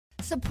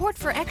Support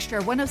for Extra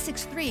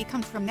 106.3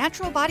 comes from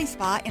Natural Body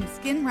Spa and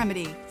Skin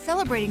Remedy,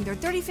 celebrating their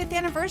 35th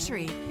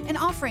anniversary and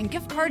offering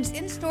gift cards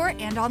in-store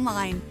and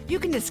online. You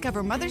can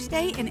discover Mother's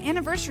Day and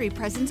anniversary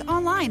presents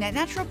online at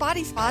Natural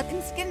Body Spa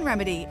and Skin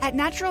Remedy at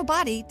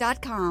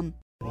naturalbody.com.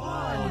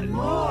 One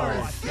more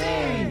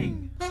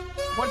thing.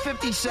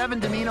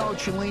 157, Dimino,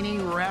 Cellini.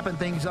 We're wrapping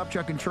things up.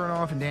 Chuck and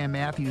Chernoff and Dan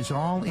Matthews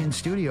all in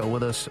studio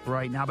with us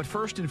right now. But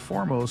first and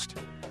foremost,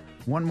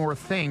 one more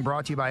thing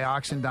brought to you by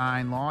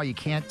Oxendine Law. You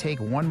can't take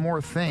one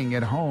more thing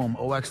at home.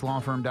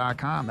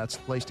 OXLawFirm.com. That's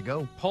the place to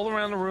go. Poll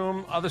around the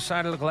room, other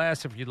side of the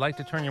glass. If you'd like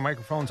to turn your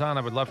microphones on,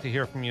 I would love to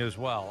hear from you as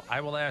well.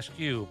 I will ask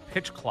you,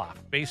 pitch clock,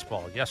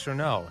 baseball, yes or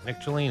no? Nick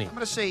Cellini. I'm going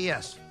to say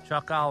yes.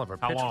 Chuck Oliver,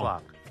 pitch long?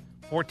 clock.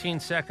 14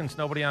 seconds,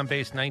 nobody on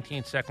base.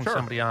 19 seconds,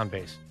 somebody on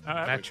base.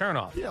 Matt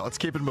Chernoff. Yeah, let's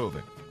keep it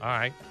moving. All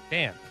right.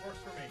 Dan.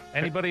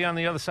 Anybody on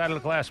the other side of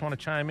the glass want to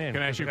chime in?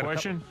 Can I ask you a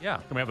question?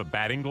 Yeah. Can we have a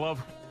batting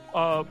glove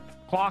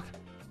clock?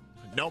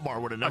 Nomar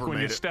would have never Like when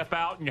made you it. step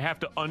out and you have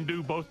to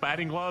undo both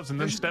batting gloves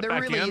and then step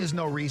back in? There really is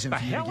no reason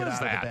for you to hell get is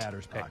out of that? the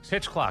batter's box.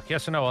 Pitch clock,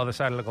 yes or no? Other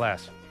side of the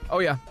glass. Oh,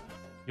 yeah.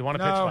 You want a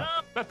pitch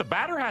clock? But the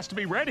batter has to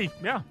be ready.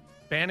 Yeah.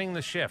 Banning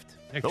the shift.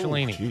 Nick Oh,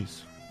 Cellini.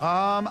 jeez.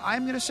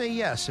 I'm going to say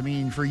yes. I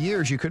mean, for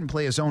years you couldn't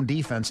play a zone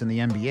defense in the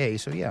NBA,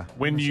 so yeah.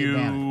 When I'm gonna say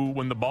ban it.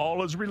 when the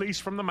ball is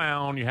released from the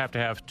mound, you have to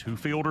have two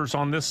fielders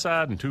on this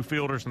side and two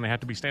fielders, and they have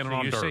to be standing So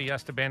on you dirt. say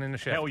yes to banning the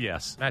shift? Hell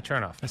yes. Matt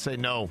Chernoff. I say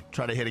no.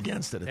 Try to hit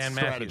against it. It's Dan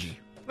strategy.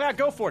 Matthews. Yeah,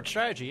 go for it.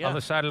 Strategy, yeah.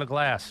 Other side of the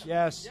glass.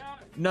 Yes.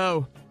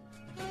 No.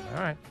 All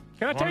right.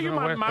 Can I tell you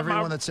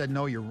Everyone that said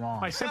no, you're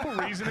wrong. my simple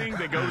reasoning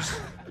that goes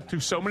to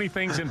so many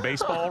things in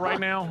baseball right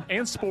now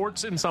and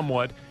sports in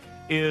somewhat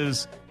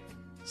is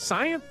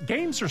science.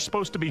 Games are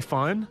supposed to be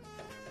fun.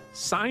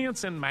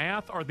 Science and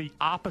math are the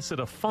opposite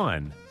of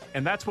fun.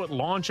 And that's what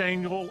launch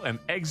angle and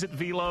exit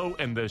velo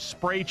and the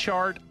spray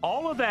chart,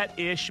 all of that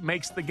ish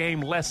makes the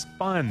game less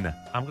fun.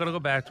 I'm going to go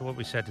back to what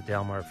we said to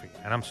Dale Murphy,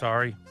 and I'm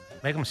sorry.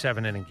 Make them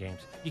 7-inning games.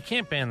 You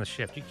can't ban the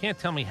shift. You can't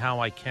tell me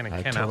how I can and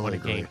I cannot totally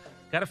win a game. agree.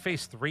 Got to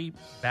face 3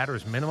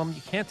 batters minimum.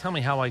 You can't tell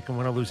me how I can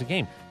win or lose a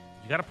game.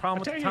 You got a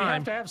problem I tell with you, the you time.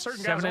 have to have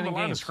certain guys on the 7-inning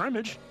line of games.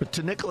 scrimmage. But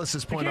to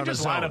Nicholas's You point can't on the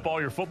just line zone, up all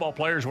your football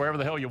players wherever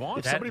the hell you want.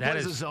 if somebody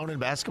plays a zone in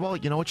basketball,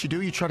 you know what you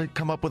do? You try to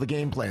come up with a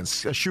game plan.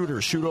 A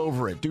shooter, shoot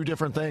over it, do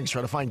different things,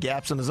 try to find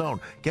gaps in the zone.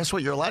 Guess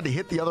what? You're allowed to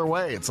hit the other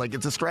way. It's like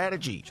it's a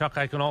strategy. Chuck,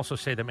 I can also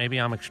say that maybe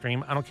I'm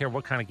extreme. I don't care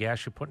what kind of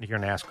gas you put into your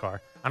NASCAR.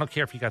 I don't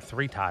care if you got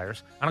 3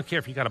 tires. I don't care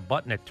if you got a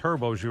button that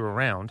turbos you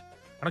around.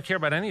 I don't care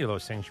about any of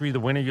those things. You either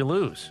win or you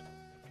lose.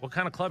 What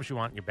kind of clubs you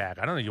want in your bag?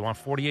 I don't know. You want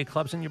 48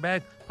 clubs in your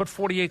bag? Put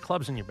 48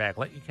 clubs in your bag.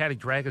 Let your caddy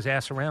drag his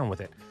ass around with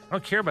it. I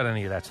don't care about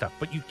any of that stuff.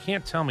 But you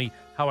can't tell me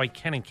how I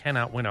can and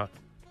cannot win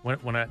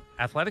an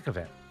athletic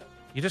event.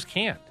 You just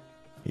can't.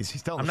 He's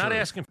telling I'm the not truth.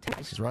 asking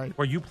He's right.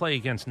 where you play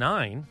against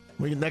 9.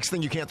 Next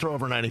thing, you can't throw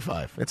over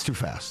 95. It's too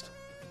fast.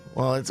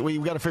 Well, we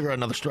got to figure out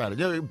another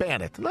strategy.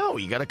 Ban it. No,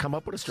 you got to come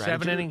up with a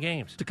strategy. 7-inning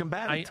games. To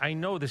combat it. I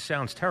know this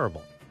sounds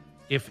terrible.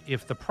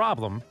 If the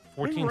problem,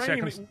 14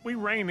 seconds. We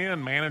rein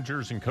in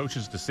managers and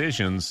coaches'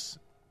 decisions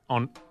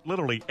on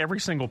literally every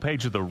single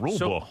page of the rule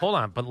So book. hold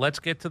on, but let's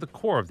get to the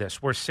core of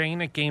this. We're saying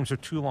that games are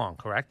too long,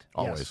 correct?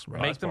 Always. Yes.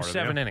 Right. Make that's them part of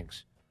 7 it.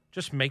 innings.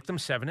 Just make them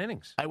 7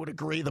 innings. I would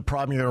agree. The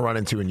problem you're going to run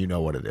into, and you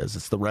know what it is,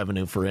 it's the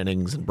revenue for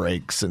innings and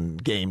breaks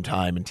and game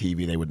time and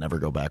TV. They would never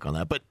go back on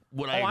that. But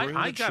would I agree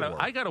with it? Sure.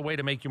 I got a way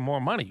to make you more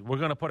money. We're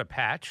going to put a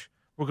patch.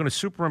 We're going to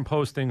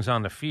superimpose things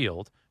on the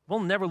field. We'll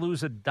never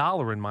lose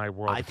 $1 in my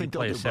world. I think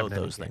they'll do both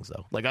those things,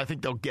 though. Like, I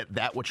think they'll get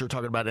that, what you're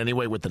talking about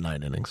anyway, with the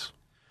 9 innings.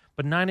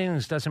 But 9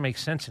 innings doesn't make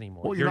sense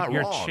anymore. Well, you're not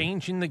you're wrong.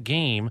 changing the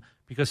game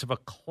because of a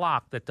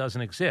clock that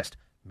doesn't exist.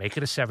 Make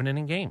it a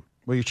 7-inning game.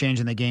 Well, you're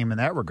changing the game in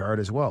that regard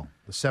as well.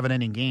 The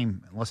 7-inning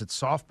game, unless it's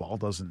softball,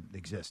 doesn't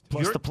exist.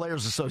 Plus, the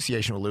Players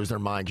Association will lose their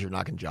mind because you're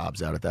knocking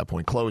jobs out at that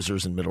point.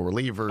 Closers and middle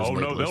relievers. Oh,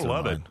 they'd no, lose they'll their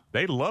love it. mind.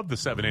 They love the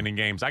 7-inning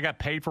games. I got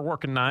paid for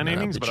working 9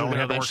 innings, but I you're only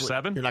gonna had to work eventually-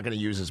 7. You're not going to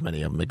use as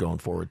many of them going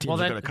forward.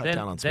 Teams are going to cut down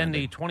on then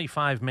spending. the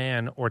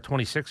 25-man or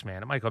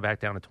 26-man, it might go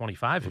back down to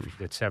 25 if you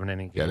get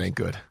 7-inning games. Yeah, that ain't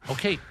good.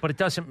 Okay, but it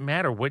doesn't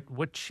matter.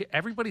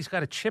 Everybody's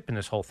got a chip in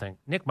this whole thing.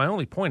 Nick, my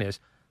only point is,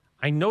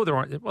 I know there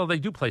aren't. Well, they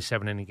do play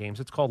 7-inning games.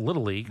 It's called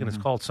Little League, and it's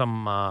called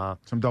some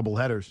double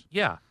headers.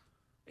 Yeah,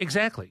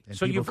 exactly. And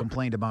so people you've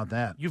complained about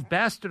that. You've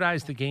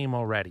bastardized the game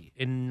already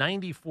in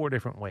 94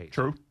 different ways.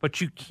 True.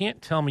 But you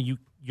can't tell me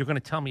you're going to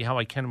tell me how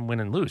I can win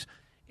and lose.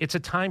 It's a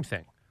time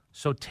thing.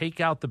 So take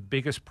out the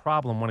biggest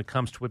problem when it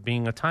comes to it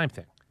being a time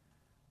thing.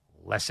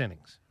 Less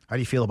innings. How do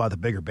you feel about the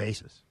bigger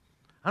bases?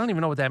 I don't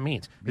even know what that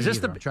means. Is this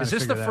I'm trying to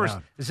figure that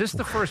out. Is this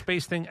the first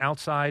base thing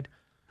outside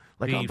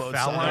Like the on both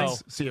foul sides. line?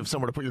 See if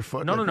somewhere to put your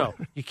foot. No.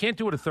 You can't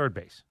do it at third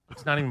base.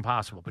 It's not even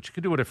possible. But you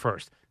could do it at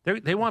first.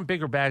 They want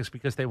bigger bags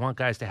because they want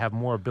guys to have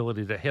more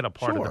ability to hit a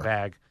part of the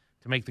bag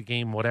to make the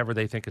game whatever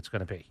they think it's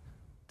going to be.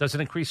 Does it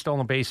increase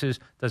stolen bases?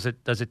 Does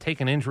it take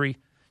an injury?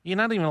 You're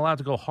not even allowed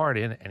to go hard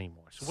in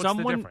anymore. So what's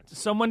the difference?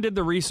 Someone did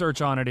the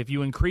research on it. If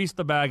you increase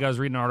the bag, I was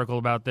reading an article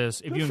about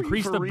this. If you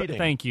increase the reading.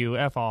 thank you,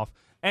 F off.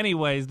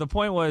 Anyways, the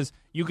point was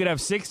you could have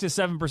 6 to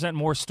 7%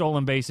 more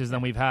stolen bases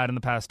than we've had in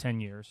the past 10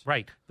 years.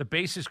 Right. The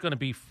base is going to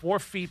be 4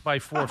 feet by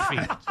 4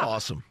 feet.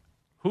 Awesome.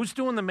 Who's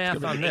doing the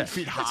math on this? 8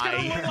 feet It's high.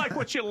 going to look like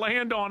what you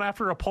land on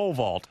after a pole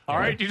vault. All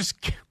right? You just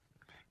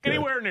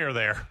anywhere near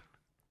there.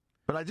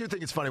 But I do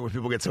think it's funny when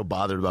people get so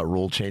bothered about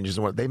rule changes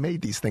and what they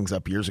made these things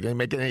up years ago. They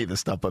make any of this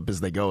stuff up as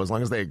they go, as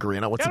long as they agree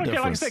on it. What's the Like I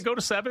difference? said, go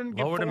to 7,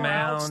 get Lower 4 the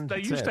outs. mound. They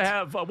That's used to it.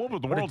 have, what was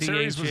the Put a World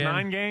Series DH was in.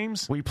 9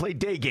 games. We played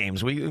day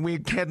games. We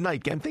had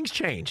night games. Things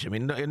change. I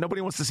mean,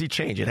 nobody wants to see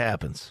change. It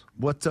happens.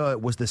 What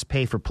was this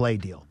pay-for-play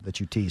deal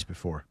that you teased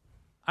before?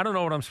 I don't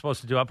know what I'm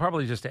supposed to do. I'll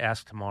probably just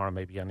ask tomorrow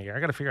maybe on the air.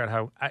 I got to figure out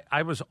how.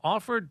 I was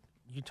offered,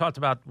 you talked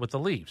about with the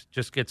leaves,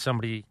 just get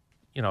somebody,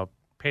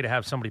 pay to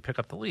have somebody pick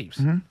up the leaves.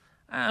 Mm-hmm.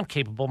 I'm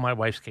capable. My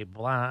wife's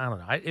capable. I don't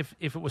know.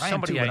 If it was I am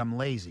somebody too, but I'm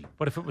lazy.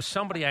 But if it was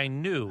somebody I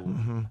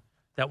knew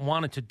that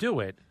wanted to do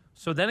it,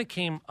 so then it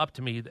came up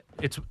to me that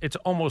it's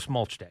almost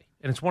mulch day,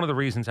 and it's one of the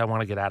reasons I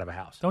want to get out of a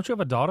house. Don't you have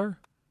a daughter?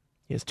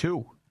 He has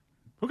 2.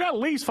 Who got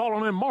leaves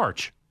falling in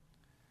March?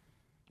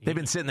 They've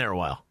been sitting there a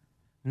while.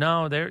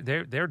 No,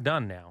 they're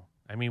done now.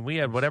 I mean, we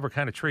had whatever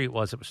kind of tree it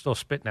was still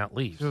spitting out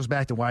leaves. This goes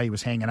back to why he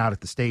was hanging out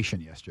at the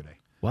station yesterday.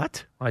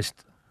 What? I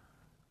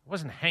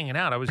wasn't hanging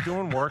out. I was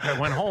doing work. I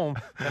went home,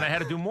 and I had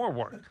to do more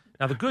work.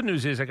 Now, the good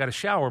news is I got a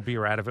shower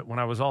beer out of it when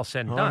I was all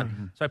said and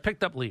done. So I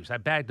picked up leaves. I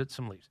bagged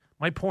some leaves.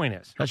 My point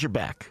is, How's your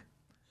back?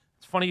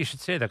 it's funny you should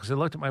say that because I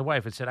looked at my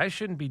wife and said, I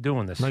shouldn't be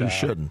doing this. No, you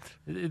shouldn't.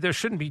 There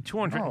shouldn't be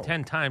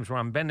 210 times where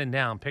I'm bending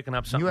down, picking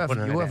up something. You have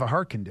putting it in. a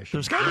heart condition.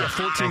 There's got to be a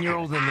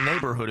 14-year-old in the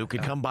neighborhood who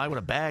could come by with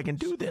a bag and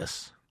do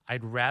this.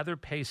 I'd rather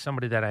pay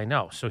somebody that I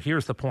know. So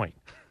here's the point.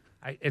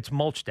 It's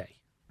mulch day.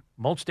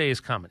 Mulch day is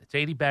coming. It's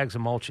 80 bags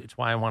of mulch. It's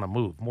why I want to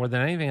move. More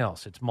than anything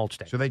else, it's mulch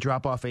day. So they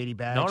drop off 80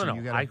 bags? No. And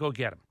you gotta... I go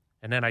get them.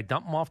 And then I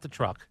dump them off the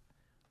truck.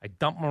 I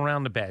dump them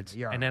around the beds.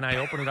 Yeah. And then I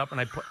open it up and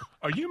I put...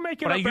 Are you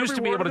making But up I used every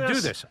to be able word to of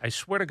do this. I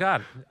swear to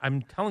God.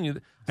 I'm telling you.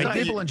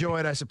 People enjoy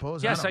it, I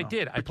suppose. Yes, I don't know.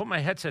 did. I put my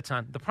headsets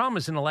on. The problem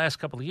is in the last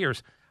couple of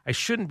years, I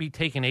shouldn't be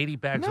taking 80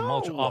 bags of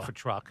mulch off a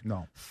truck,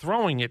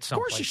 throwing it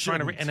someplace, you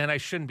shouldn't. and then I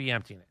shouldn't be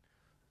emptying it.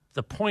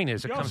 The point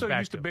is, it You comes also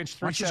back used to bench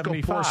Why don't you just go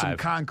pour 375. some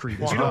concrete?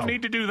 You don't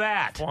need to do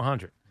that.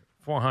 400.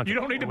 400. You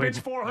don't need to bench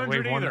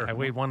 400 either. I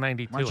weighed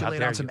 192. Why don't you How lay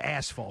dare down some you?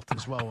 asphalt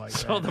as well? Like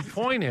So that? the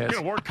point is, You're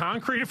going to work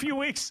concrete a few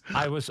weeks?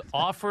 I was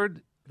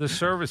offered the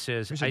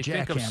services. Here's a I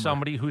think of jackhammer.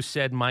 somebody who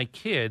said, my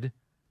kid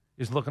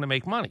is looking to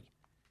make money.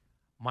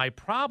 My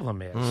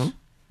problem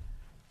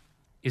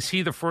is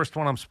he the first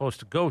one I'm supposed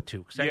to go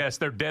to? Yes,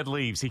 they're dead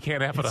leaves. He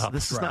can't have it up.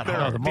 This is not They're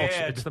hard. the mulch.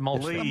 dead It's the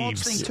mulch. The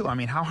mulch leaves. thing, too. I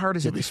mean, how hard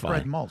is it He'll be to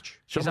spread fine. mulch?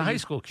 He's a high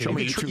school kid. Show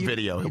me You YouTube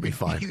video. He'll be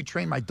fine. You could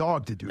train my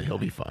dog to do that. He'll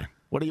be fine.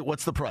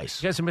 What's the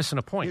price? guys are missing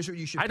a point. Here's what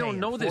you should I don't pay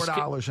know him, this kid.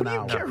 $4 an I hour.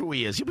 don't care who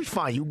he is. You'll be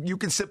fine. You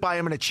can sit by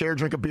him in a chair,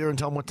 drink a beer, and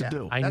tell him what to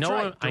do. I That's know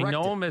right. him. I Direct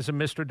know it. him as a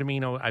Mr.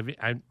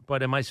 Dimino.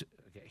 But am I? Okay,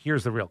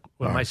 here's the real.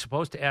 Am I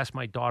supposed to ask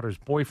my daughter's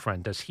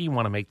boyfriend? Does he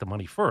want to make the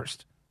money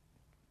first?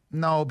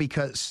 No,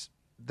 because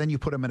then you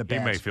put him in a He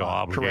bad may feel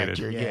spot. obligated.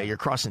 Correct. You're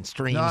crossing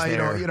streams No,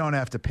 there. you don't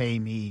have to pay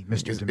me,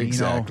 Mr. Dimino.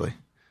 Exactly.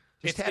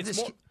 Just have It's this.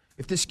 more-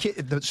 If this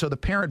kid, so the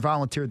parent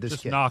volunteered this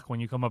Just kid. knock when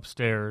you come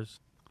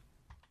upstairs.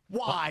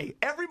 Why?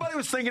 Everybody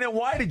was thinking it.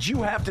 Why did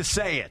you have to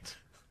say it?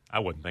 I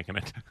wasn't thinking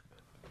it.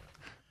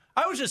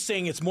 I was just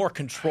saying it's more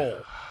control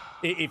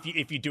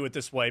if you do it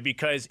this way,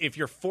 because if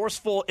you're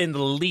forceful in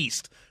the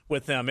least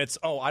with them, it's,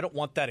 I don't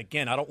want that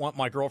again. I don't want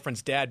my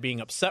girlfriend's dad being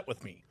upset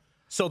with me.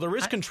 So there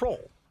is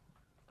control.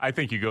 I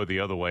think you go the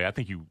other way. I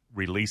think you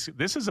release.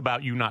 This is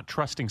about you not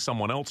trusting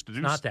someone else to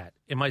do. Not that.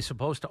 Am I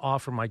supposed to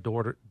offer my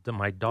daughter's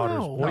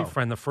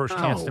boyfriend the first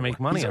No. chance to make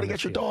money He's on already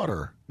this got your deal?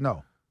 daughter.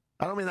 No.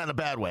 I don't mean that in a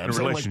bad way. In I'm a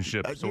saying,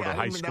 relationship, sort of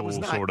high that school, was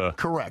not sort of.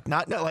 correct.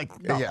 Not like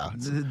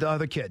The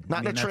other kid. not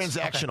I mean, in a that's-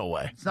 transactional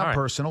way. It's not All right.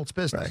 personal. It's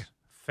business. Right.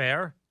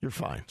 Fair. You're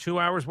fine. 2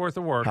 hours worth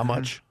of work. How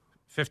much?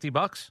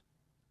 $50.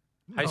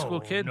 High school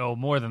kid. No,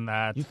 more than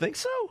that. You think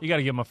so? You got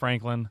to give him a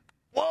Franklin.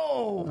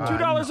 Whoa!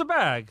 $2 a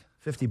bag.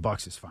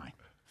 $50 is fine.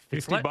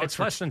 It's, $50 it's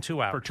less than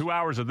 2 hours. for 2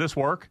 hours of this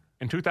work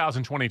in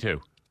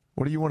 2022.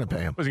 What do you want to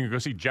pay him? Was he going to go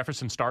see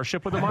Jefferson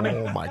Starship with the money?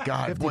 Oh my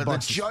God! Boy, the $50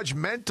 is-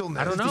 judgmentalness.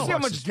 I don't know. You see how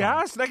much is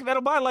gas?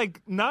 That'll buy like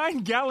 9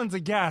 gallons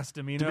of gas,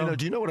 Dimino. Dimino,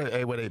 do you know what a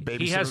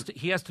babysitter?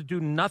 He has to do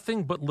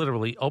nothing but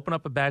literally open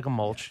up a bag of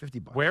mulch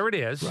 $50. where it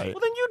is. Right. Well,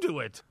 then you do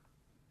it.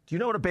 Do you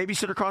know what a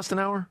babysitter costs an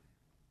hour?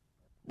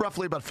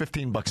 Roughly about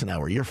 $15 an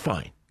hour. You're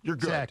fine. You're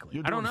good. Exactly.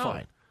 You're I don't doing know.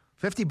 fine.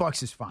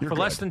 $50 is fine. For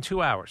less than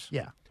 2 hours.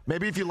 Yeah.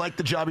 Maybe if you like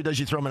the job he does,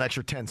 you throw him an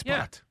extra 10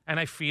 Yeah. spot. And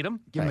I feed him.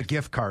 Give him a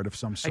gift card of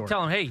some I sort.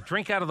 tell him, hey,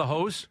 drink out of the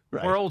hose.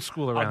 Right. We're old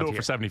school around I'll do it here.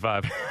 for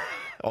 75.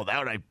 Oh,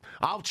 that would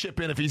I'll chip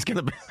in if he's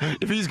gonna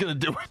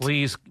do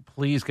it.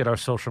 Please get our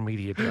social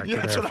media director Yeah,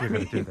 that's there what if I you're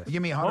going to mean. do this.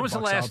 Give me $100, When was the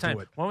I'll last do time?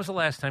 it. When was the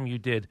last time you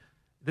did?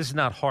 This is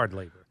not hard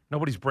labor.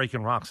 Nobody's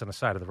breaking rocks on the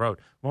side of the road.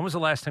 When was the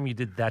last time you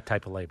did that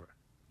type of labor?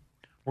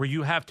 Where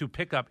you have to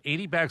pick up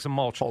 80 bags of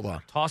mulch, Hold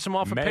on. toss them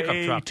off a pickup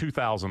May truck.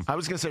 2000. I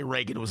was gonna say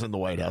Reagan was in the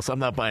White House. I'm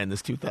not buying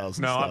this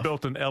 2000. No, stuff. I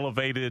built an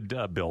elevated.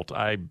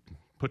 I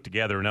put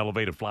together an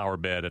elevated flower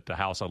bed at the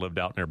house I lived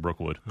out near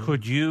Brookwood.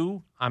 Could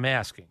you? I'm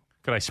asking.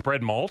 Could I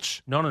spread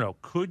mulch? No.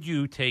 Could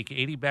you take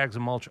 80 bags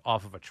of mulch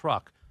off of a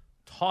truck,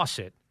 toss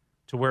it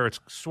to where it's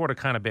sort of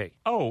kind of big?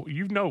 Oh,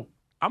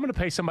 I'm going to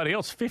pay somebody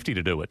else $50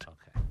 to do it.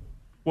 Okay.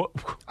 What?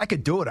 I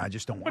could do it. I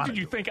just don't want to. What did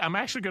you think? I'm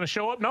actually going to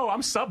show up? No,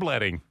 I'm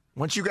subletting.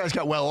 Once you guys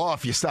got well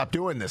off, you stopped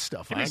doing this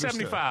stuff. Give me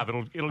 75. It'll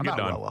I'm get not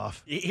done. well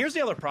off. Here's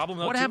the other problem,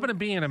 though. What happened to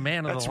being a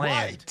man of That's the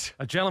land? right.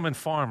 A gentleman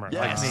farmer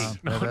Yes.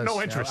 like me?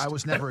 No interest. I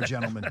was never a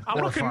gentleman. I'm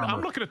or a looking. farmer.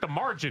 I'm looking at the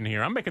margin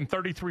here. I'm making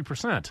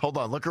 33%. Hold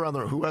on. Look around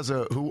the room.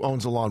 Who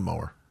owns a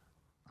lawnmower?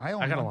 I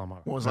I got a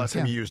lawnmower. When was the last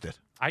time you used it?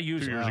 I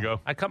use 2 it. years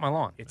ago. I cut my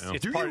lawn. It's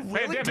Do part you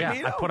really?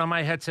 pandemic. Yeah, I put on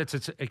my headsets.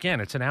 It's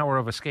an hour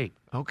of escape.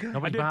 Okay.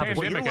 Nobody I did bothers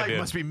Well, me. your pandemic, I life did.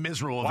 must be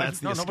miserable. If that's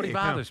the No, nobody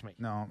escape. bothers me.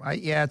 No,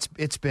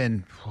 it's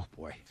been. Oh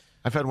boy.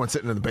 I've had one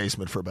sitting in the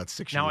basement for about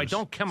 6 years. Now I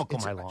don't chemical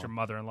my Your lawn.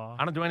 mother-in-law.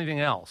 I don't do anything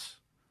else.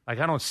 Like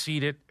I don't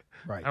seed it.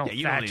 Right. I don't Yeah,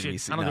 you don't thatch need it. to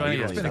seed- I don't no, do you any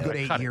don't of It's that been a stuff. good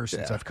I 8 cut it. years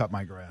since I've cut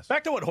my grass.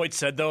 Back to what Hoyt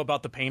said, though,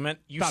 about the payment.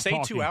 You Stop say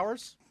talking. 2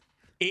 hours.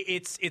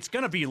 It's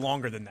going to be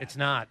longer than that. It's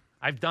not.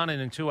 I've done it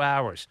in 2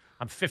 hours.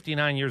 I'm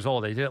 59 years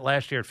old. I did it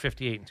last year at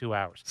 58 in 2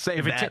 hours.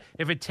 Save that.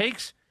 If it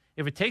takes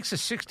a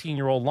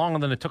 16-year-old longer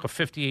than it took a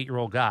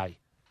 58-year-old guy,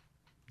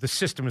 the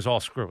system is all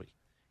screwy.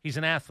 He's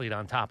an athlete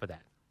on top of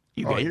that.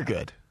 You're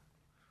good.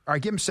 All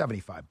right, give him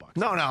 $75.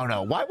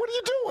 No. Why? What are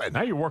you doing?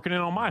 Now you're working in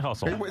on my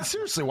hustle. Hey, wait,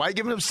 seriously, why are you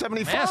giving him I'm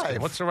 75?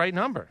 asking, what's the right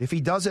number? If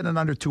he does it in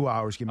under 2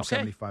 hours, give him Okay.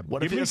 75.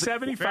 What Give if he me has- Fair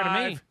to me.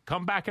 75.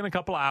 Come back in a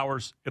couple of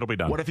hours. It'll be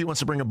done. What if he wants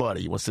to bring a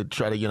buddy? He wants to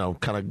try to,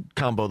 kind of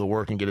combo the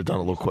work and get it done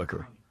a little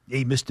quicker.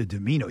 Hey, Mr.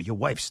 Dimino, your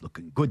wife's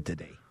looking good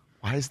today.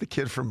 Why is the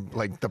kid from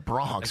the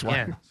Bronx?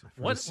 Again,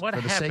 what for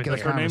the happened sake of the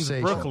here? Her name's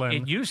conversation. Brooklyn.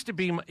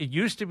 It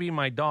used to be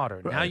my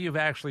daughter. Now you've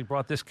actually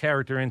brought this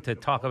character in to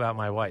talk about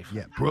my wife.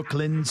 Yeah,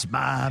 Brooklyn's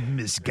mom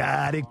has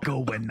got it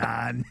going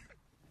on.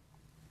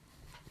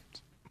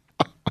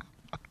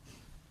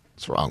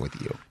 What's wrong with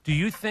you? Do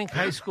you think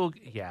high school?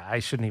 Yeah, I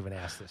shouldn't even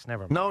ask this.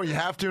 Never mind. No, you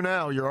have to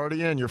now. You're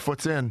already in. Your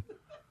foot's in.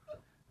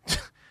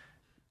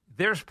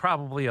 There's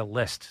probably a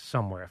list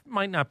somewhere. It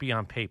might not be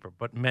on paper,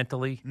 but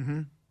mentally,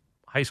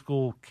 high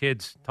school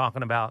kids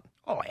talking about.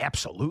 Oh,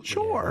 absolutely.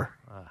 Sure.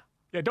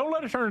 Yeah, don't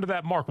let it turn into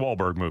that Mark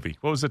Wahlberg movie.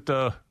 What was it?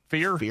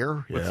 Fear?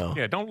 Fear? Yeah.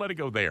 Yeah, don't let it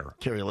go there.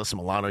 Carrie Alyssa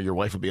Milano, your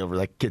wife will be over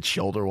that kid's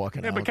shoulder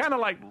walking Yeah, out. but kind of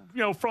like,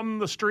 from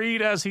the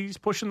street as he's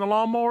pushing the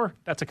lawnmower,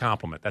 that's a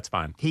compliment. That's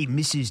fine. Hey,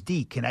 Mrs.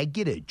 D, can I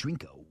get a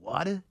drink of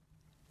water?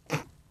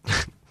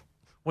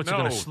 What's he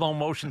No. going to slow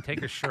motion take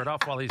his shirt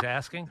off while he's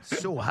asking?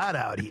 So hot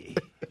out here.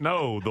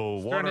 No, the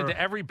Turn water, into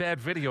every bad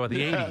video of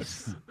the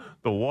 80s.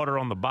 the water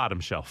on the bottom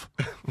shelf.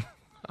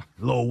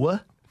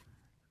 Lower.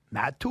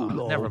 Not too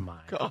low. Never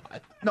mind.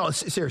 No,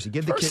 seriously,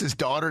 give the First kid his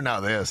daughter, now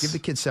this. give the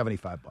kid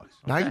 $75.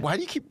 Now, why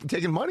do you keep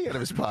taking money out of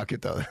his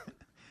pocket, though?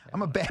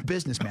 I'm a bad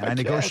businessman. I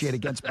negotiate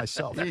against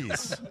myself.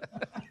 Jeez.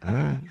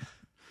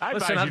 I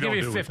Listen, advise I'll you give don't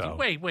you do it, 50. though.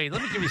 Wait,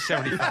 let me give you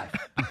 75.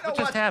 What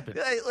just happened?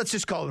 Hey, let's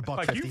just call it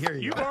Like $1.50. Here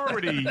you you've go.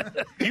 already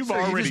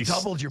you just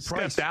doubled your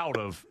price. stepped out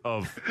of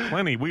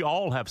plenty. We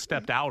all have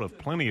stepped out of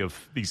plenty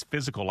of these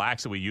physical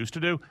acts that we used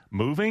to do.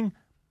 Moving,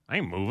 I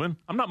ain't moving.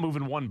 I'm not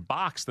moving one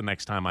box the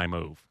next time I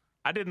move.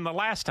 I didn't the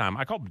last time.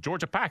 I called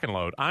Georgia Pack and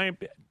Load.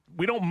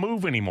 We don't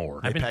move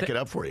anymore. They been pack thi- it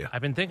up for you.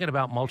 I've been thinking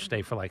about mulch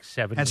day for like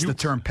 7 That's years. the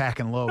term pack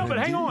and load. No, but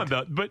hang on.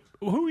 But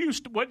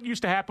what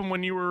used to happen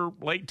when you were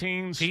late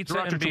teens? Pizza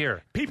throughout and your-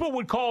 beer. People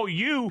would call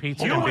you.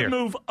 Pizza you and would beer.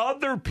 move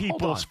other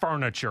people's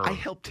furniture. I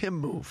helped him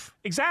move.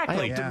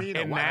 Exactly. I helped him,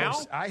 And Why now,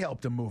 was- I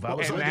helped him move. I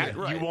was and with that,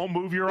 you. right. you won't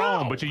move your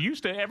No. own. But you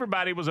used to.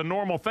 Everybody was a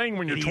normal thing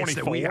when you're Idiots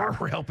that 24. we are.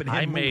 We're helping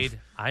him move.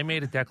 I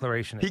made a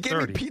declaration at He gave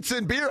 30. me pizza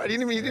and beer. He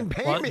didn't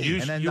pay Well, me. you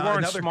And then, you weren't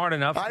another- smart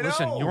enough. I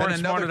Listen, know. you And weren't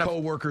smart another enough.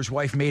 co-worker's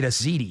wife made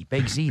us ziti,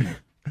 baked ziti.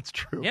 That's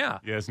true. Yeah.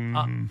 Yes. You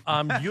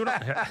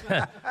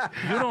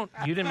don't.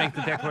 You didn't make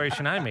the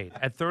declaration I made.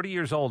 At 30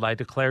 years old, I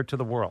declared to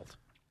the world,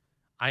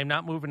 I am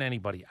not moving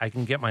anybody. I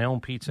can get my own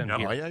pizza and No.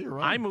 beer. Oh, yeah, you're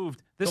right. I moved.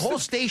 The This whole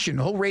is, station,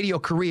 the whole Radio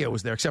Korea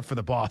was there, except for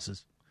the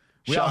bosses.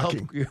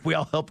 Shocking. We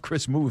all helped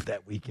Chris move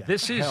that weekend.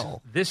 this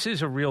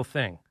is a real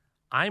thing.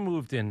 I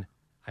moved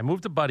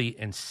a buddy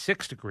in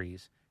 6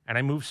 degrees, and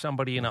I moved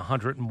somebody in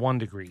 101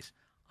 degrees.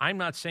 I'm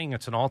not saying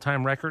it's an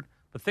all-time record,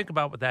 but think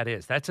about what that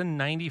is. That's a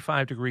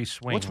 95-degree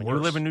swing What's when you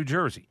worse? live in New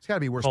Jersey. It's got to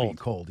be worse being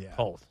cold, yeah.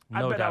 Cold.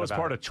 I No bet doubt I was about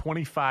part it. of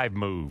 25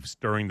 moves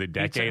during the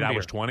decade and I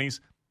was beer. 20s.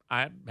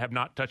 I have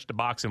not touched a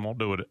box and won't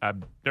do it.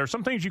 There are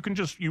some things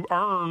you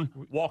earn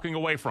walking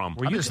away from.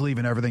 I'm just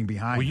leaving everything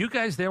behind. Were you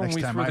guys there when Next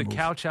we time threw I the move.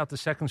 couch out the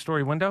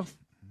second-story window?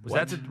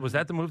 Was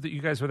that the move that you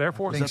guys were there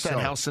for? I think Is that so.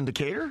 house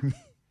syndicator?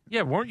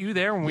 Yeah, weren't you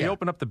there when we Yeah.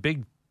 opened up the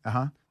big,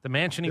 Uh-huh. the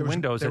mansiony There was-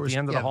 windows there at was- the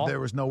end of yeah, the hall? There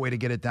was no way to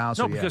get it down.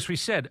 So No, yeah. because we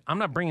said, I'm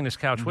not bringing this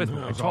couch with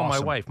me. I was told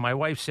awesome. my wife. My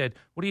wife said,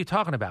 what are you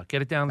talking about?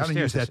 Get it down the I don't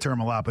stairs. use that term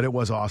a lot, but it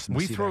was awesome.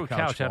 We to see threw a that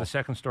couch out fall. a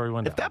second-story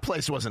window. If that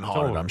place wasn't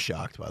haunted, Totally. I'm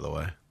shocked, by the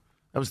way.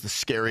 That was the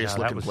scariest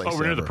Yeah, that looking was- place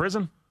Over near the ever.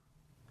 prison?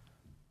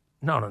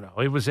 No.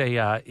 It was a,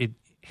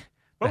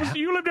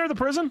 You lived near the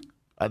prison?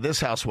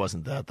 This house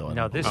wasn't that, though. I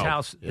no, don't this believe.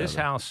 house, this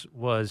house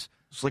was,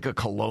 It's like a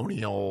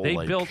colonial. they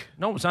like, built,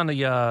 no, it was on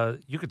the,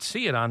 you could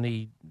see it on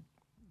the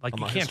Like,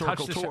 you a can't touch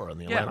historical this. tour in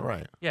the Atlanta,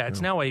 right? Yeah,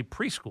 it's now a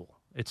preschool.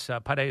 It's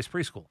Padea's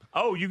preschool.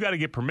 Oh, you got to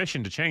get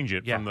permission to change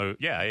it from the.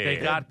 They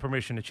got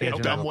permission to change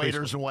it. Dumb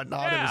waiters and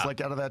whatnot. It was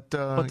like out of that.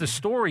 But the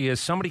story is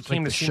somebody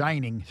came like to The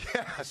Shining.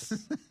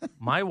 Yes.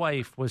 My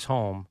wife was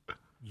home.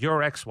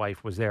 Your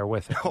ex-wife was there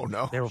with her. Oh,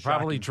 no. They were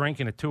probably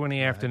drinking at 2 in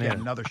the afternoon.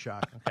 Again, another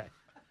shock. Okay.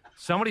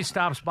 Somebody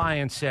stops by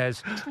and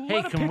says, "Hey,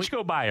 Let a can we pitch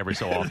go by every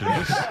so often?"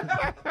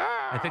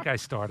 I think I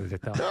started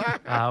it,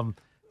 though.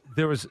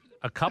 There was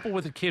a couple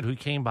with a kid who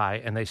came by,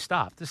 and they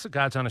stopped. This is the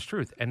God's honest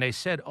truth. And they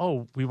said,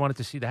 "Oh, we wanted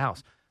to see the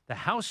house." The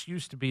house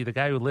used to be, the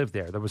guy who lived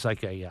there was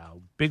like a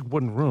big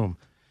wooden room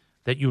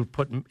that you would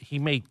put, he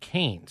made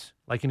canes.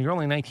 Like in the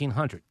early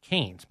 1900s,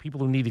 canes. People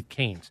who needed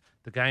canes.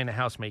 The guy in the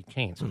house made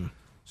canes.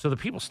 So the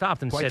people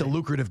stopped and Quite said, the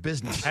lucrative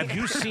business. Have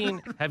you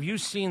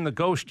seen the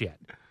ghost yet?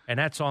 And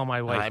that's all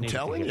my wife I'm needed to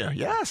telling hear. you,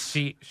 yes.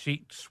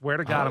 She swear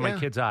to God Oh, on my yeah.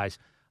 kid's eyes,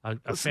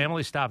 a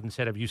family stopped and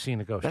said, "Have you seen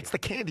the ghost?" That's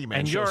yet?" the Candyman.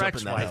 And your shows up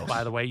in that ex-wife, house.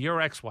 by the way,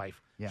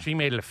 Yeah. she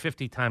made it a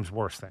 50 times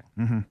worse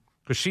thing.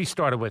 Because she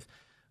started with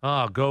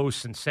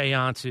ghosts and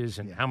seances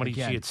and how many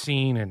again. she had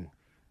seen. And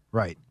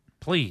Right.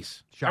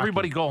 please, Shocking.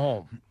 everybody go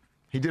home.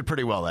 He did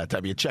pretty well that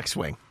time. He had check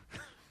swing.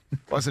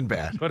 Wasn't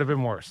bad. Could have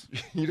been worse.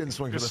 You didn't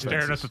swing Just for the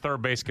staring at fences. the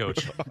third base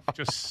coach.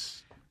 Just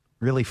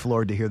Really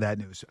floored to hear that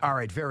news. All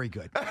right, very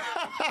good.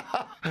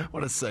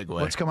 What a segue.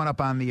 What's coming up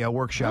on the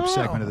workshop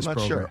segment of this I'm not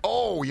program? sure.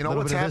 Oh, you know a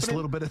little what's bit of happening? this, a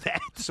little bit of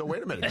that. So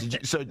wait a minute.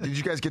 Did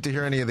you guys get to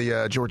hear any of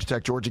the Georgia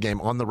Tech Georgia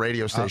game on the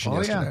radio station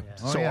yesterday? Yeah.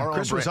 Oh, So yeah. our own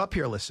Chris was Bra- up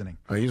here listening.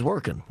 Oh, he's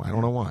working. I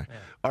don't know why.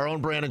 Our own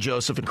Brandon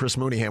Joseph and Chris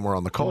Mooneyham were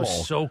on the I call.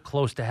 was so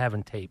close to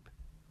having tape.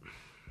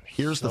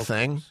 Here's the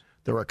thing.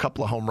 There were a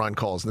couple of home run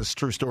calls. And this is a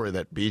true story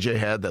that BJ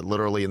had that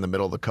literally in the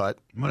middle of the cut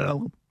went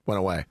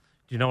away.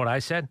 Do you know what I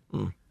said?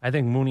 I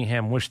think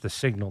Mooneyham wished the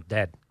signal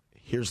dead.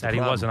 Here's the That he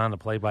problem. wasn't on the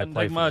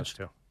play-by-play for much.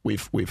 those two.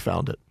 We've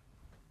found it.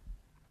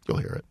 You'll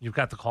hear it. You've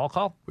got the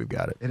call? We've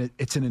got it. And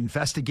it's an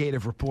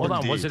investigative report.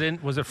 Hold on,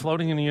 was it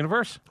floating in the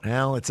universe?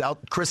 Well, it's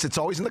out, Chris. It's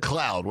always in the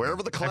cloud.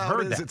 Wherever the I've cloud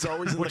heard is, that. it's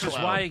always in Which the is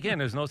cloud. why, again,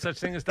 there's no such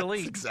thing as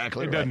delete.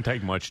 Exactly. it right. doesn't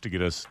take much to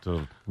get us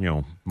to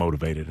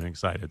motivated and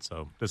excited.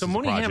 So this So is a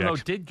Mooneyham, though,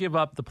 project. did give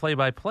up the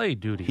play-by-play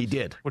duties. He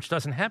did. Which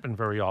doesn't happen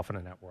very often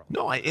in that world.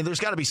 No, and there's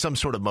got to be some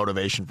sort of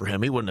motivation for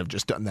him. He wouldn't have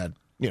just done that,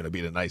 to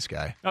be the nice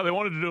guy. No, they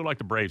wanted to do it like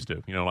the Braves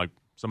do. Like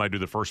somebody do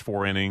the first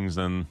 4 innings,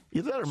 then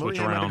Either that or switch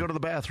Mooneyham had to around. go to the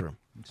bathroom.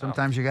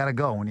 Sometimes you got to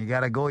go. When you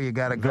got to go, you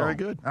got to go. Very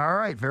good. All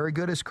right, very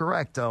good is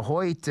correct.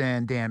 Hoyt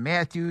and Dan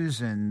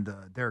Matthews and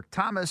Derek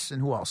Thomas and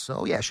who else?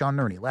 So, yeah, Sean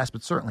Nerney, last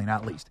but certainly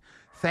not least.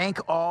 Thank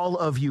all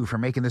of you for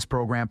making this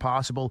program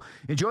possible.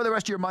 Enjoy the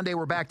rest of your Monday.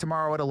 We're back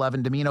tomorrow at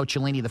 11. Dimino,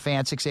 Cellini, The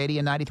Fan, 680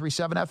 and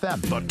 93.7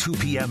 FM. The 2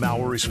 p.m.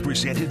 hour is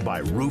presented by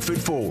Roof It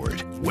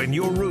Forward. When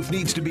your roof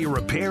needs to be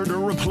repaired or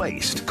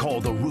replaced, call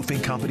the roofing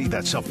company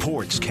that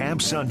supports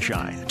Camp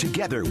Sunshine.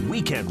 Together,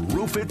 we can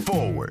roof it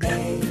forward.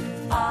 A-R-A-C,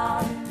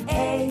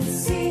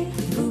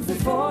 Move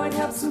It Forward,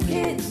 help some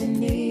kids in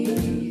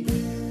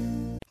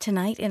need.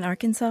 Tonight in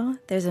Arkansas,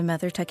 there's a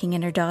mother tucking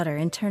in her daughter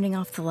and turning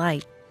off the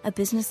light. A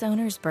business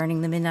owner is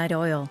burning the midnight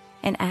oil.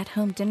 An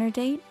at-home dinner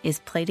date is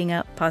plating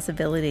up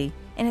possibility.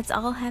 And it's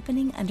all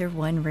happening under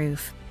one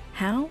roof.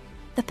 How?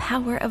 The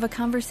power of a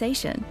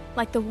conversation,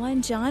 like the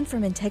one John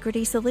from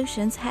Integrity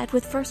Solutions had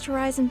with First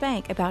Horizon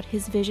Bank about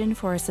his vision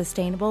for a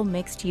sustainable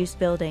mixed-use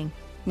building.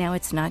 Now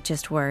it's not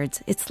just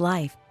words, it's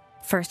life.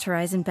 First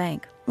Horizon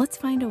Bank. Let's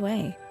find a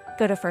way.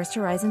 Go to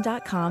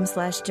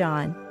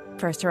firsthorizon.com/John.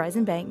 First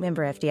Horizon Bank,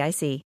 member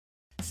FDIC.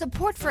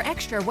 Support for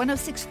Extra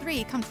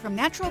 106.3 comes from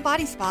Natural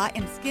Body Spa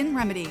and Skin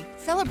Remedy,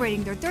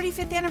 celebrating their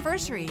 35th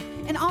anniversary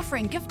and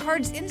offering gift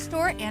cards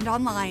in-store and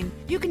online.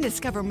 You can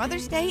discover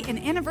Mother's Day and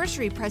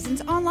anniversary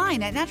presents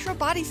online at Natural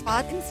Body Spa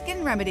and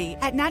Skin Remedy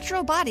at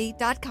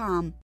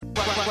naturalbody.com.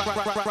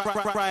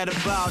 Right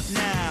about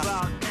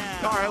now.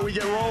 All right, we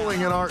get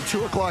rolling in our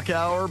 2 o'clock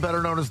hour,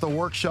 better known as the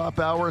workshop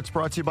hour. It's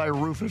brought to you by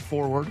Roof It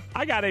Forward.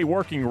 I got a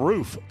working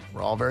roof.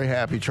 We're all very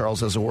happy Charles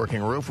has a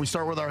working roof. We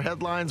start with our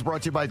headlines,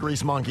 brought to you by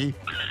Grease Monkey.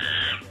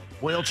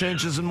 Oil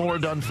changes and more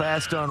done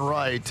fast, done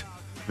right.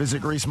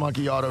 Visit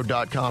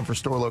greasemonkeyauto.com for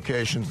store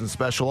locations and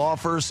special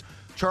offers.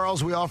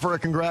 Charles, we offer a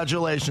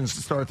congratulations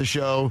to start the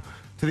show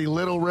to the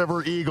Little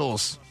River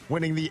Eagles,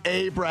 winning the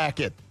A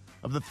bracket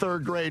of the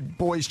 3rd grade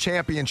boys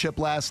championship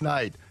last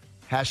night.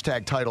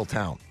 Hashtag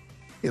Titletown.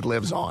 It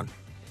lives on.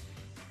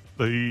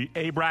 The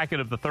A bracket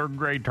of the 3rd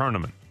grade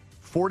tournament.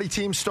 40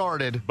 teams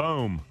started.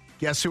 Boom.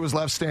 Guess who was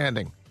left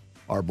standing?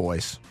 Our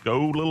boys.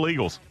 Go Little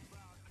Eagles.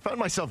 I found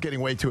myself getting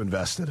way too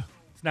invested.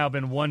 It's now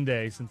been one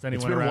day since anyone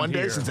It's been around one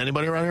day here. since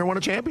anybody around here won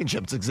a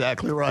championship. It's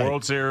exactly right.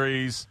 World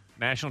Series,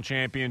 National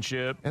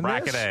Championship, And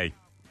bracket this? A.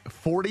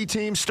 40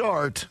 teams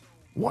start,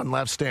 one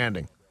left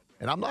standing.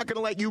 And I'm not going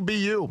to let you be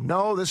you.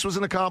 No, this was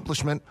an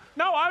accomplishment.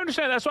 No, I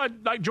understand. That's why,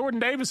 like Jordan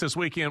Davis this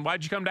weekend.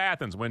 Why'd you come to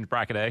Athens? Win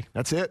bracket A.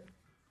 That's it.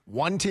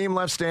 One team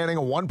left standing,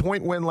 a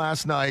 1-point win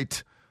last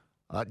night.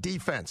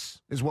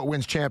 Defense is what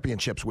wins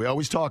championships. We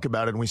always talk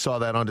about it, and we saw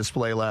that on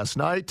display last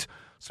night.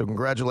 So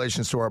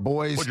congratulations to our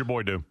boys. What'd your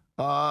boy do?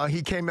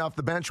 He came off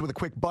the bench with a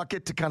quick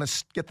bucket to kind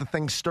of get the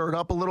thing stirred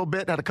up a little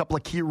bit. Had a couple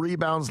of key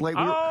rebounds late.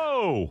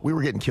 We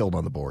were getting killed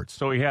on the boards.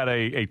 So he had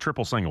a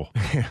triple single.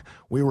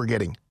 We were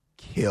getting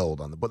killed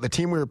on the board. The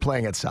team we were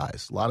playing had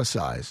size, a lot of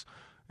size.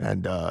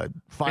 And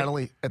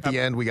finally, at the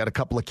end, we got a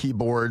couple of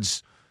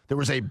keyboards. There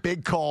was a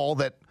big call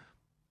that,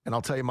 and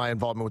I'll tell you my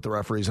involvement with the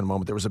referees in a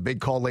moment. There was a big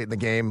call late in the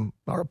game.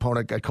 Our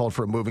opponent got called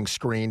for a moving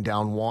screen,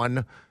 down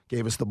 1,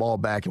 gave us the ball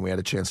back, and we had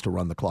a chance to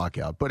run the clock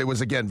out. But it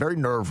was, again, very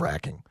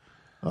nerve-wracking.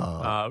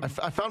 I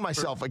found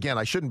myself, again,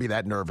 I shouldn't be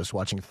that nervous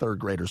watching third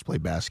graders play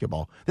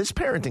basketball. This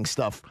parenting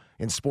stuff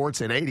in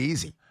sports, it ain't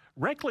easy.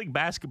 Rec league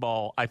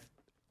basketball,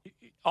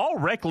 all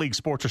rec league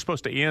sports are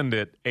supposed to end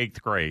at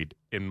 8th grade,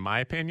 in my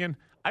opinion.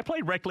 I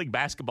played rec league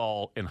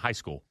basketball in high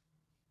school.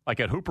 Like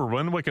at Hooper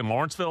Renwick in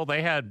Lawrenceville,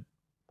 they had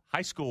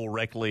high school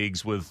rec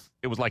leagues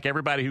it was like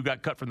everybody who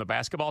got cut from the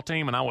basketball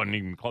team, and I wasn't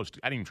even close to,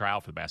 I didn't even try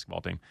out for the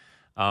basketball team.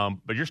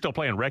 But you're still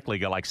playing rec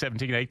league at like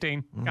 17,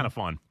 18. Kind of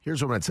fun.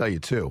 Here's what I'm going to tell you,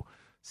 too.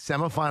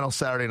 Semifinal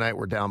Saturday night,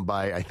 we're down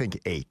by, I think,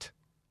 8.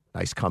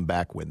 Nice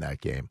comeback win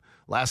that game.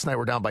 Last night,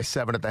 we're down by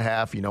 7 at the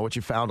half. You know what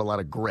you found? A lot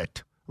of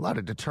grit, a lot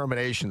of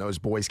determination. Those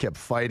boys kept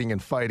fighting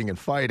and fighting and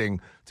fighting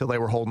till they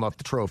were holding up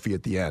the trophy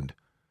at the end.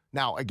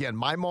 Now, again,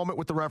 my moment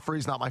with the referee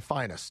is not my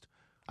finest.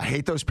 I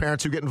hate those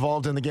parents who get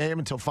involved in the game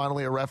until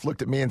finally a ref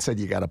looked at me and said,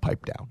 you got to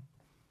pipe down.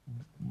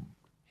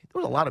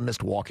 There was a lot of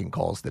missed walking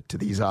calls that to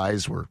these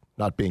eyes were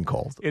not being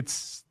called.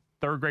 It's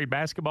third grade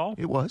basketball.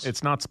 It was.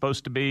 It's not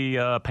supposed to be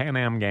Pan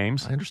Am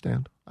games. I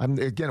understand.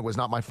 Again, it was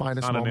not my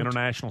finest moment. Not an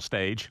international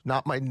stage.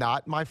 Not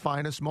my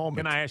finest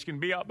moment. Can I ask you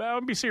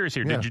to be serious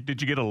here? Yeah.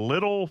 Did you get a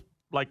little,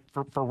 like,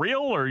 for real,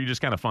 or are you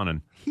just kind of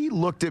funning? He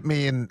looked at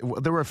me, and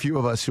there were a few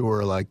of us who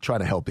were, like, trying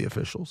to help the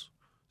officials.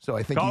 So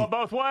I think Call it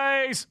both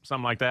ways.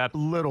 Something like that. A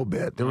little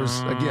bit. There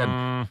was,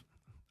 again,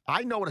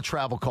 I know what a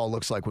travel call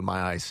looks like when my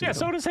eyes see them.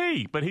 So does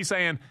he. But he's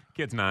saying,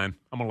 kid's 9.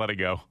 I'm going to let it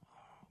go.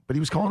 But he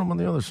was calling him on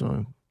the other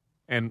side.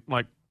 And,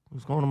 like, he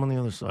was calling him on the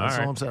other side. That's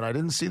all I'm saying. I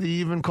didn't see the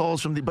even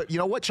calls from the. But you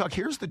know what, Chuck?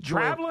 Here's the joy.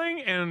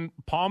 Traveling and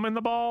palming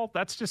the ball,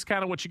 that's just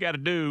kind of what you got to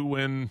do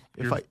when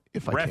you're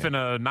reffing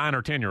a 9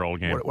 or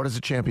 10-year-old game. What does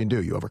a champion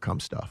do? You overcome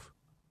stuff.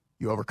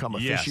 You overcome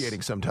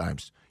officiating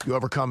sometimes. You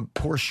overcome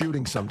poor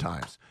shooting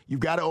sometimes. You've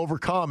got to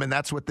overcome, and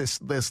that's what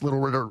this Little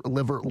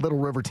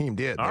River team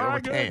did. They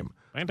overcame. Good.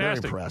 Fantastic. Very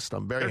impressed.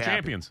 I'm very They're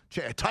happy. Champions.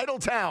 Title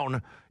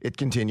Town. It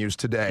continues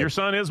today. Your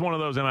son is one of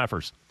those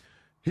MFers.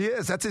 He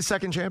is. That's his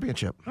second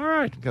championship. All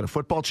right. Got a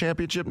football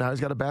championship. Now he's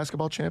got a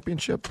basketball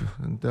championship.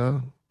 And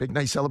big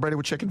night. He celebrated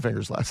with chicken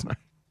fingers last night.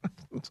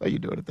 That's how you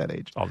do it at that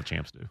age. All the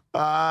champs do.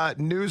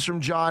 News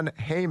from John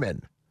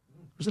Heyman.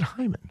 Was it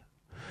Hyman?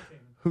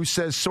 Who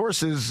says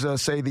sources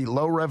say the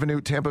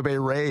low-revenue Tampa Bay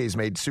Rays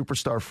made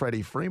superstar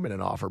Freddie Freeman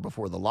an offer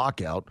before the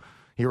lockout.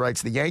 He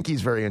writes, the Yankees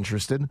very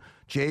interested.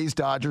 Jays,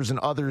 Dodgers, and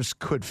others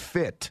could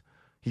fit.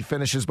 He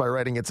finishes by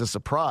writing, it's a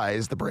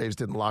surprise. The Braves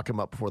didn't lock him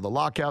up before the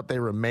lockout. They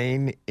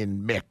remain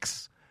in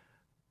mix.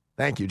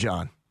 Thank you,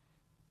 John.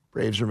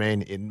 Braves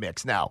remain in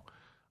mix. Now,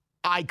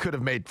 I could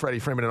have made Freddie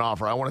Freeman an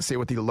offer. I want to see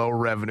what the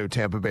low-revenue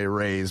Tampa Bay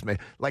Rays made.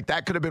 Like,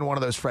 that could have been one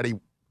of those Freddie.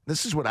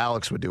 This is what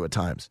Alex would do at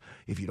times.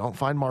 If you don't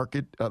find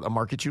a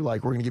market you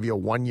like, we're going to give you a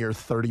 1-year,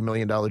 $30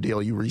 million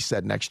deal. You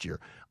reset next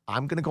year.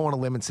 I'm going to go on a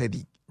limb and say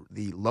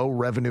the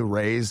low-revenue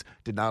Rays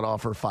did not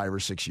offer 5 or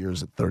 6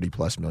 years at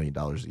 $30+ million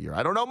a year.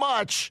 I don't know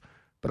much,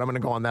 but I'm going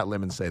to go on that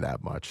limb and say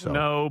that much. So.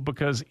 No,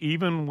 because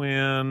even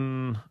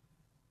when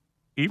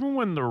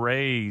the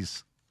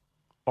Rays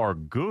are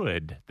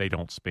good, they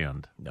don't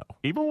spend. No.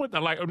 Even when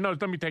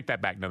let me take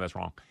that back. No, that's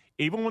wrong.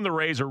 Even when the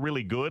Rays are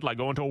really good, like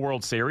going to a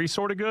World Series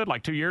sort of good,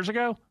 like 2 years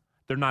ago,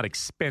 they're not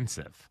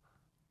expensive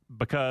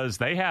because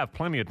they have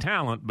plenty of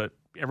talent, but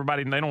they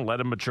don't let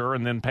them mature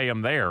and then pay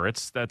them there.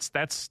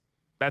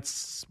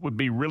 That's would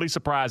be really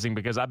surprising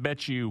because I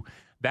bet you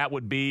that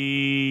would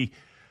be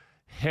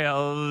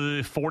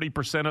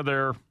 40% of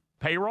their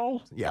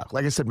payroll. Yeah,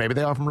 like I said, maybe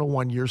they offer them a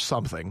 1 year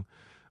something.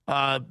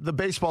 The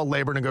baseball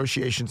labor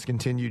negotiations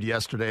continued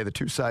yesterday. The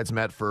two sides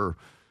met for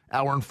an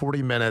hour and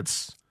 40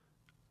 minutes.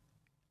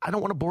 I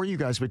don't want to bore you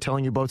guys by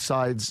telling you both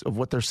sides of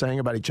what they're saying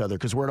about each other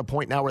because we're at a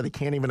point now where they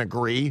can't even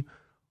agree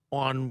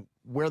on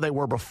where they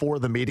were before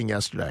the meeting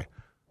yesterday.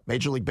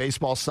 Major League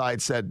Baseball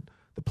side said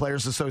the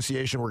Players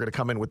Association were going to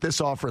come in with this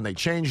offer, and they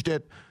changed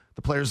it.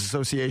 The Players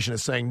Association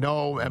is saying,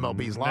 no,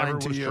 MLB's lying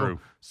to you. True.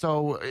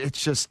 So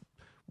it's just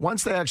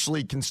once they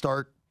actually can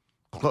start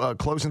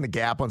closing the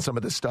gap on some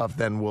of this stuff,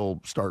 then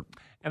we'll start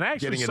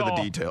getting into the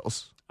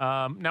details.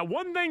 Now,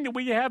 one thing that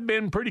we have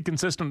been pretty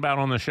consistent about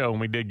on the show,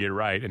 and we did get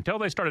right, until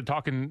they started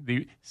talking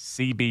the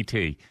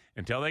CBT,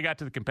 until they got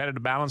to the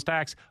competitive balance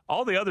tax,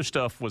 all the other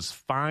stuff was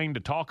fine to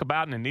talk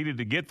about and it needed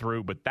to get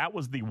through, but that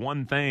was the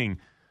one thing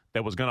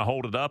that was going to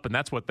hold it up, and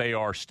that's what they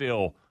are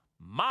still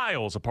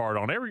miles apart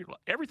on.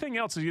 Everything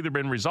else has either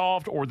been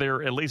resolved or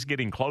they're at least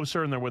getting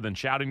closer and they're within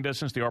shouting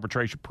distance. The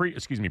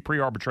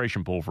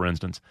pre-arbitration pool, for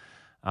instance.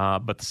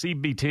 But the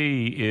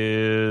CBT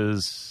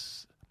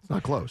is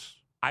not close.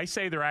 I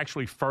say they're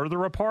actually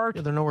further apart.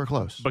 Yeah, they're nowhere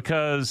close.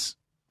 Because,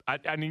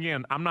 and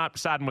again, I'm not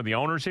siding with the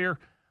owners here,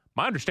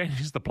 My understanding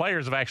is the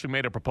players have actually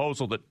made a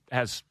proposal that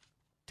has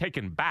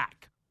taken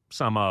back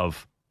some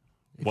of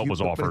what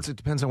was offered. It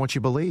depends on what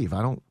you believe.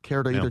 I don't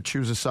care to either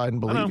choose a side and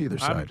believe either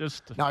side.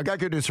 Now, I got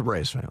good news for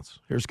Braves fans.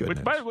 Here's good news.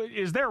 But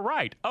is there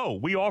right? Oh,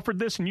 we offered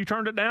this and you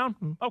turned it down?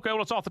 Okay,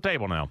 well, it's off the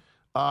table now.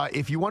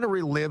 If you want to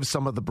relive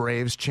some of the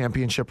Braves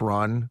championship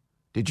run,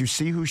 did you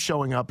see who's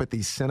showing up at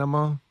the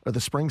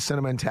Spring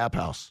Cinema and Tap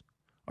House?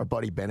 Our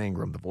buddy Ben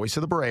Ingram, the voice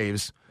of the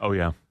Braves. Oh,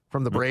 yeah.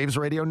 From the Braves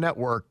Radio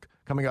Network,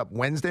 coming up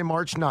Wednesday,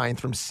 March 9th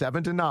from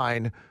 7 to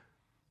 9.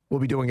 We'll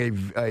be doing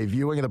a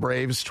viewing of the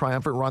Braves'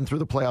 triumphant run through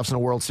the playoffs in a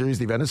World Series.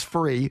 The event is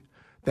free.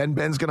 Then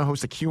Ben's going to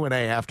host a Q&A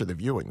after the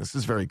viewing. This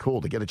is very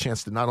cool to get a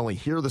chance to not only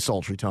hear the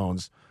sultry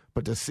tones,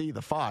 but to see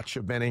the Foch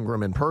of Ben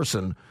Ingram in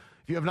person.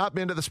 If you have not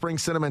been to the Spring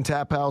Cinema and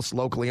Tap House,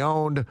 locally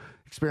owned,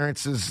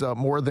 experiences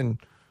more than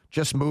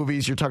just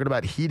movies. You're talking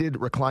about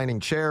heated reclining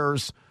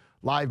chairs,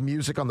 live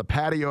music on the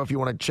patio if you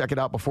want to check it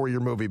out before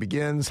your movie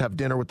begins, have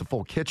dinner with the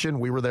full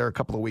kitchen. We were there a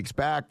couple of weeks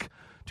back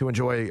to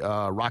enjoy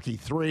Rocky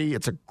III.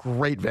 It's a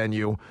great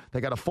venue. They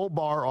got a full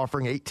bar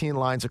offering 18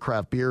 lines of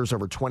craft beers,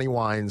 over 20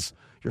 wines,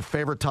 your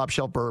favorite top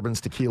shelf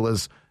bourbons,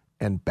 tequilas,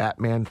 and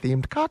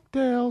Batman-themed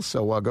cocktails.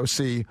 So go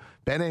see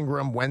Ben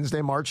Ingram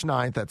Wednesday, March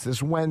 9th. That's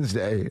this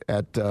Wednesday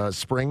at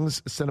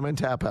Springs Cinema and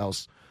Tap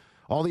House.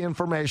 All the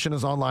information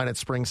is online at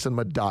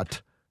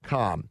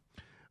springcinema.com.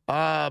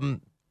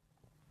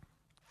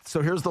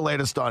 So here's the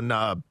latest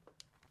on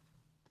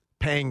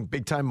paying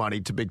big-time money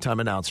to big-time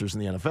announcers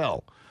in the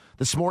NFL.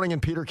 This morning in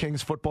Peter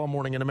King's Football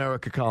Morning in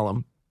America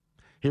column,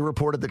 he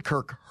reported that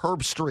Kirk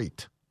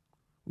Herbstreit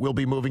will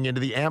be moving into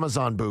the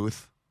Amazon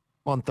booth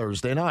on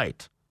Thursday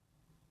night.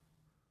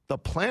 The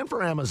plan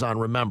for Amazon,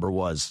 remember,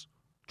 was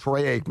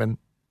Troy Aikman.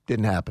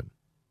 Didn't happen.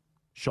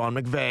 Sean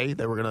McVay,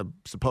 they were going to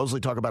supposedly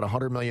talk about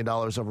 $100 million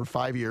over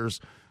 5 years.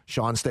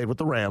 Sean stayed with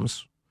the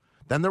Rams.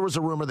 Then there was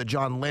a rumor that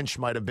John Lynch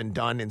might have been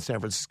done in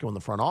San Francisco in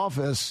the front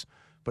office,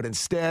 but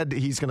instead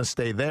he's going to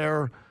stay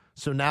there.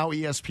 So now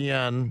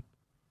ESPN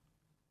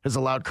has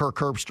allowed Kirk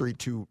Herbstreit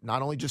to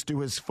not only just do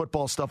his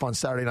football stuff on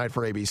Saturday night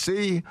for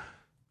ABC,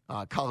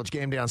 College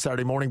Game Day on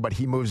Saturday morning, but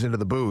he moves into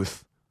the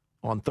booth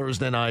on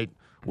Thursday night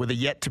with a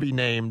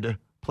yet-to-be-named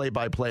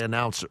play-by-play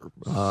announcer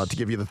to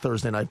give you the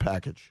Thursday night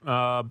package.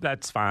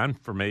 That's fine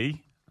for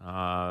me.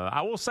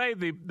 I will say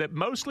that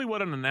mostly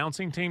what an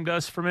announcing team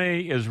does for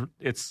me is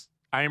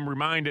I am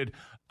reminded,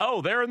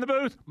 oh, they're in the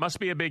booth, must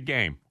be a big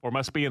game or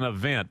must be an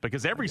event,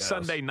 because every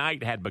Sunday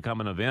night had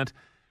become an event.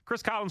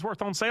 Chris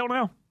Collinsworth on sale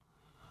now?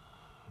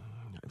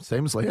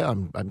 Same as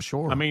I'm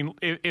sure. I mean,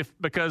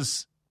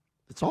 because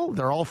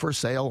they're all for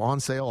sale, on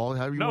sale,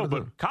 however you want to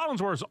do it. But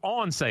Collinsworth's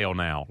on sale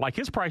now. Like,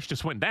 his price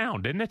just went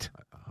down, didn't it?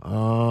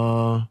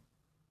 Why?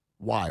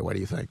 What do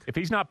you think? If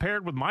he's not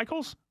paired with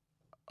Michaels?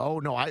 Oh,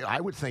 no,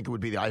 I would think it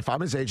would be if I'm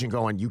his agent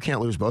going, you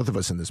can't lose both of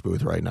us in this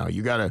booth right now.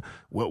 You got to,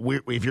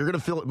 if you're going to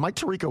fill it, Mike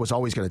Tirico was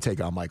always going to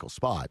take on Michael's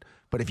spot.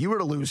 But if you were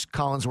to lose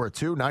Collinsworth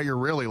too, now you're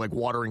really like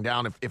watering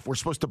down. If we're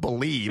supposed to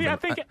believe,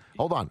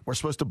 hold on, we're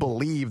supposed to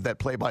believe that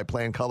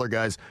play-by-play and color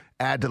guys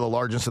add to the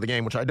largeness of the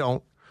game, which I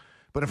don't.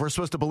 But if we're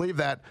supposed to believe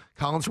that,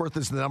 Collinsworth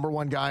is the number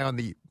one guy on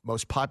the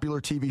most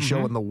popular TV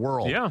show in the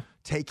world. Yeah.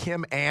 Take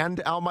him and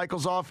Al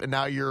Michaels off, and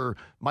now you're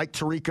Mike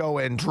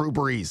Tirico and Drew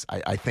Brees.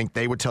 I think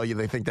they would tell you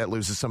they think that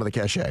loses some of the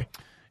cachet.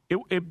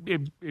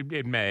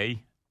 It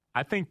may.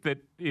 I think that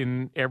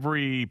in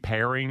every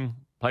pairing,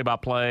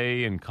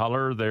 play-by-play and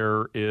color,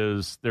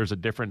 there's a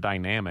different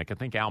dynamic. I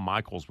think Al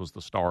Michaels was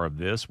the star of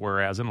this,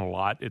 whereas in a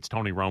lot, it's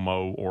Tony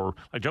Romo or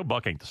Joe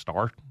Buck ain't the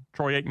star.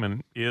 Troy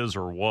Aikman is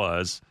or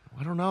was.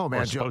 I don't know,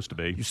 man. Supposed to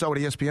be. You saw what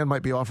ESPN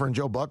might be offering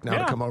Joe Buck now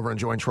to come over and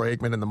join Troy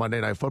Aikman in the Monday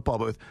Night Football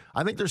booth.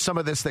 I think there's some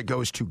of this that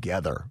goes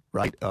together,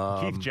 right?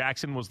 Keith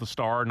Jackson was the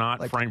star,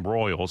 not Frank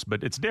Broyles,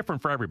 but it's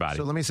different for everybody.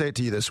 So let me say it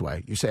to you this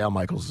way. You say Al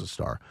Michaels is a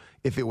star.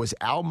 If it was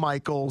Al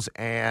Michaels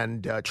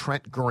and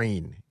Trent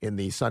Green in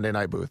the Sunday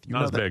night booth.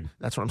 Not as big.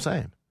 That's what I'm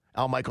saying.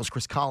 Al Michaels,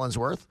 Chris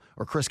Collinsworth,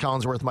 or Chris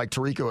Collinsworth, Mike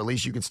Tirico, at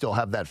least you can still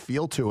have that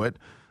feel to it.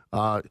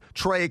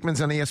 Troy Aikman's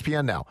on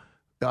ESPN now.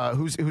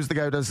 Who's the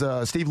guy who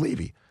does Steve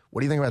Levy? What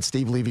do you think about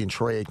Steve Levy and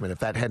Troy Aikman? If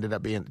that ended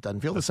up being, it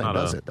doesn't feel the same,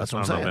 does it? That's what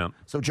I'm saying. Event.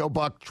 So Joe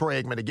Buck,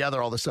 Troy Aikman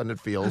together, all of a sudden it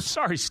feels.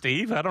 Sorry,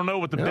 Steve. I don't know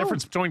what the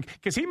difference between,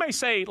 because he may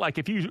say, like,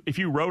 if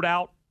you wrote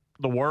out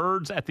the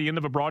words at the end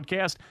of a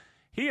broadcast,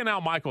 he and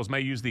Al Michaels may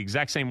use the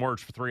exact same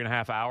words for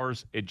 3.5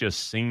 hours. It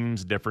just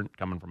seems different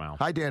coming from Al.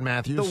 Hi, Dan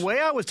Matthews. The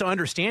way I was to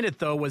understand it,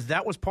 though, was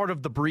that was part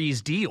of the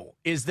Breeze deal,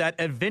 is that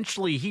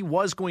eventually he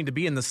was going to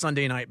be in the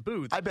Sunday night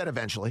booth. I bet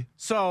eventually.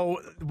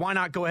 So why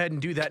not go ahead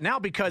and do that now?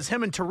 Because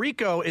him and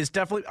Tirico is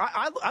definitely –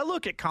 I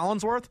look at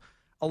Collinsworth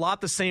a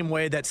lot the same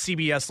way that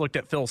CBS looked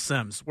at Phil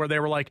Simms, where they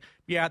were like,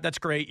 yeah, that's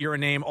great, you're a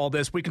name, all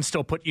this. We can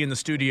still put you in the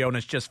studio, and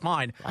it's just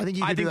fine. I think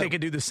they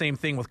could do the same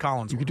thing with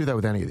Collinsworth. You could do that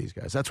with any of these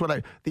guys. That's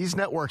what these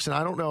networks, and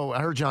I don't know,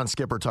 I heard John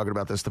Skipper talking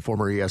about this, the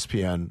former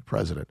ESPN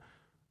president.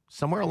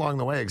 Somewhere along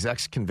the way,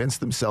 execs convinced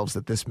themselves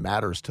that this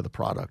matters to the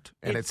product.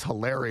 And it's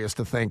hilarious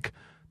to think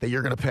that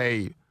you're going to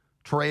pay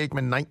Troy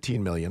Aikman $19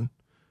 million,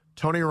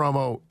 Tony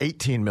Romo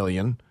 $18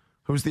 million,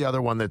 Who's the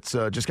other one that's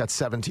just got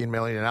 $17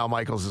 million, and Al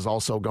Michaels is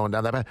also going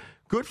down that path?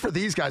 Good for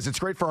these guys. It's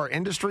great for our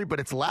industry, but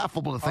it's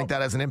laughable to think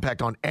that has an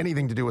impact on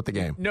anything to do with the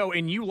game. No,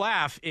 and you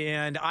laugh,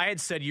 and I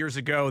had said years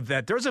ago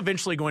that there's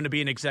eventually going to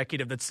be an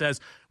executive that says,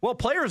 well,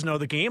 players know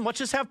the game. Let's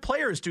just have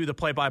players do the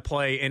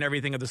play-by-play and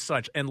everything of the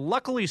such. And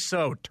luckily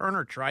so,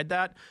 Turner tried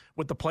that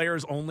with the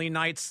players-only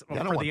nights for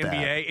the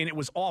NBA, and it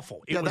was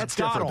awful. It was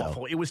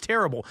god-awful. It was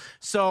terrible.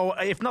 So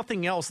if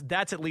nothing else,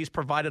 that's at least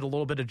provided a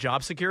little bit of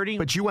job security.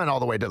 But you went all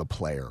the way to the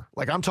player.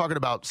 Like, I'm talking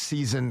about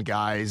seasoned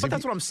guys. But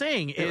that's what I'm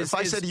saying. If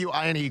I said to you,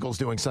 Ian Eagles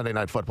doing Sunday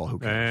Night Football, who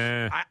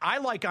cares? I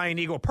like Ian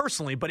Eagle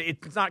personally, but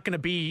it's not going to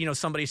be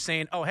somebody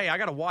saying, oh, hey, I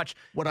got to watch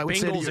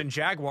Bengals and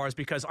Jaguars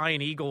because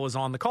Ian Eagle is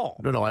on the call.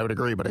 No, I would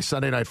agree, but a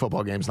Sunday Night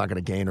Football game is not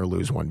going to gain or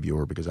lose one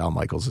viewer because Al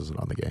Michaels isn't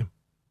on the game.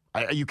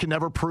 You can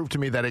never prove to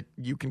me that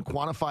you can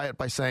quantify it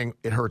by saying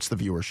it hurts the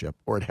viewership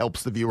or it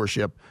helps the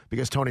viewership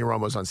because Tony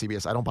Romo's on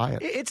CBS. I don't buy it.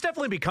 It's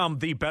definitely become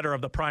the better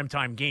of the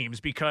primetime games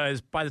because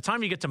by the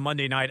time you get to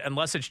Monday night,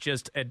 unless it's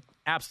just an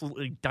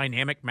absolutely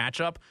dynamic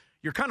matchup,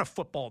 you're kind of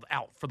footballed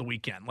out for the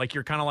weekend. Like,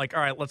 you're kind of like,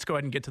 all right, let's go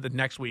ahead and get to the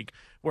next week.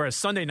 Whereas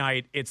Sunday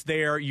night, it's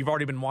there. You've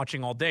already been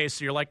watching all day,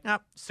 so you're like,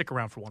 stick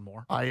around for one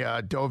more.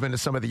 I dove into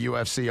some of the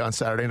UFC on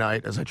Saturday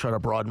night as I try to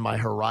broaden my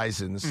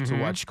horizons to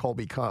watch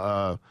Colby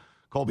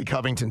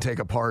Covington take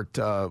apart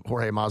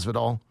Jorge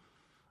Masvidal.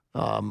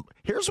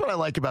 Here's what I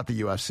like about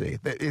the UFC.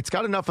 It's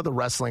got enough of the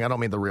wrestling. I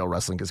don't mean the real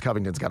wrestling because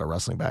Covington's got a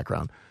wrestling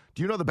background.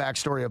 Do you know the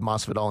backstory of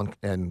Masvidal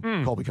and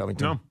Colby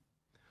Covington? No.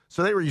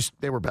 So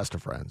they were best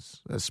of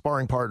friends, as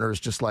sparring partners,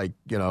 just like,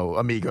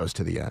 amigos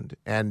to the end.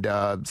 And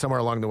somewhere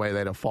along the way, they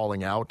had a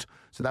falling out.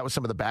 So that was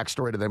some of the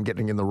backstory to them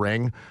getting in the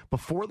ring.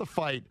 Before the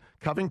fight,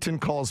 Covington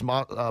calls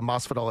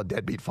Masvidal a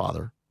deadbeat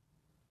father.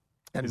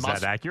 And Is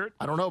that accurate?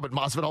 I don't know, but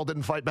Masvidal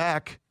didn't fight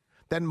back.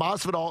 Then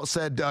Masvidal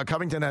said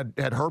Covington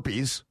had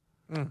herpes.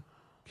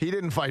 He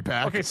didn't fight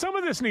back. Okay, some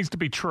of this needs to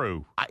be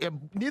true.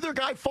 Neither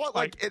guy fought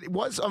like it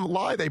was a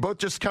lie. They both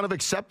just kind of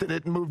accepted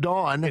it and moved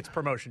on. It's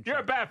promotion. You're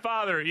a bad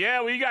father.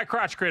 Yeah, well, you got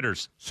crotch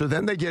critters. So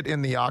then they get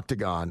in the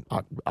octagon.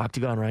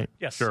 Octagon, right?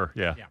 Yes. Sure,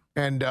 yeah.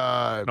 And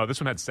no,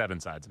 this one had 7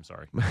 sides. I'm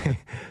sorry.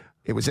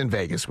 It was in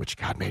Vegas, which,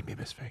 God, made me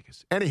miss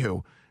Vegas.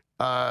 Anywho.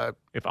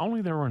 If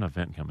only there were an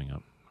event coming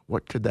up.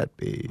 What could that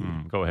be?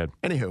 Go ahead.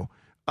 Anywho.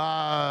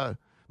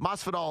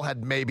 Masvidal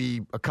had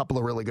maybe a couple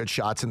of really good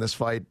shots in this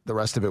fight. The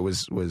rest of it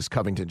was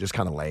Covington just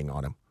kind of laying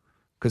on him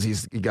because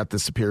he got the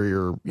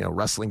superior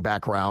wrestling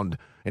background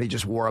and he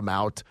just wore him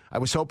out. I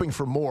was hoping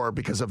for more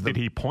because of the.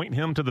 Did he point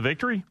him to the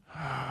victory?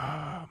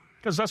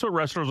 Because that's what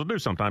wrestlers will do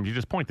sometimes. You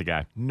just point the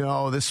guy.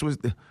 No, this was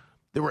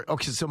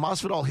okay. So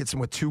Masvidal hits him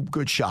with 2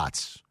 good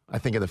shots, I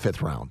think, in the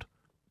 5th round.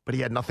 But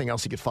he had nothing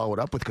else he could follow it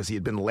up with because he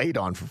had been laid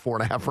on for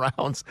 4.5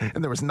 rounds,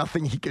 and there was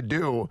nothing he could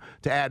do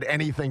to add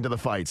anything to the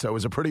fight. So it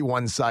was a pretty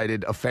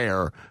one-sided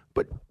affair,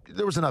 but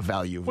there was enough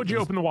value. What'd you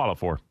open the wallet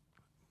for?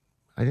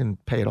 I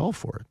didn't pay at all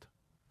for it.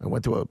 I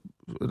went to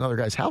another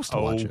guy's house to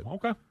watch it.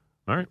 Okay.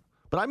 All right.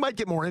 But I might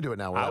get more into it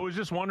now. I was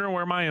just wondering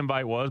where my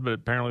invite was, but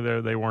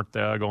apparently they weren't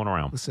going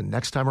around. Listen,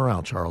 next time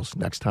around, Charles.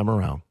 Next time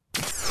around.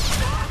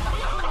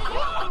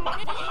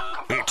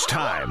 It's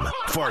time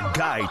for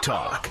Guy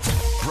Talk.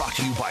 Brought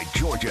to you by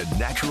Georgia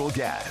Natural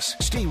Gas.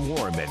 Stay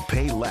warm and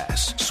pay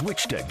less.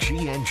 Switch to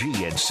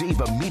G&G and save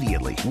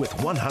immediately with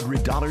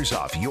 $100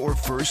 off your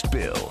first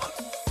bill.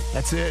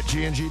 That's it.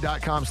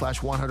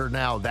 GNG.com/100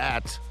 now.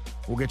 That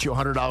will get you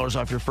 $100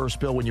 off your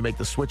first bill when you make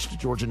the switch to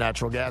Georgia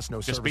Natural Gas.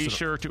 No Just service. be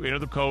sure to enter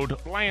the code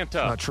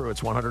Atlanta. Not true.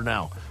 It's 100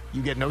 now.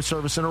 You get no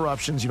service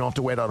interruptions. You don't have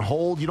to wait on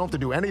hold. You don't have to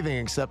do anything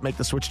except make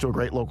the switch to a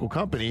great local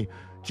company.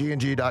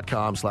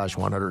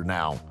 GNG.com/100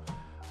 now.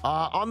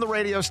 On the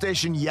radio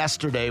station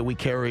yesterday, we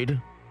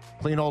carried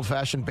clean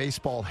old-fashioned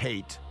baseball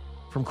hate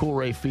from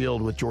Coolray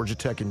Field with Georgia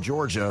Tech and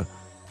Georgia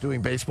doing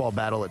baseball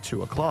battle at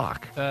 2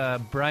 o'clock.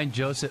 Brian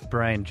Joseph.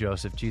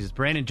 Jesus.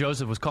 Brandon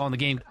Joseph was calling the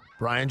game.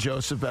 Brian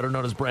Joseph, better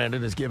known as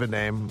Brandon, his given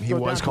name. He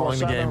was calling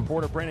the game.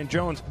 Reporter Brandon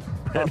Jones.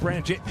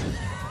 Brandon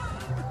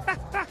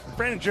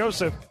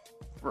Joseph.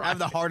 I have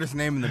the hardest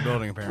name in the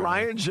building, apparently.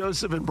 Brian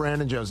Joseph and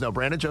Brandon Jones. No,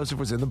 Brandon Joseph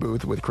was in the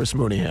booth with Chris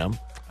Mooneyham.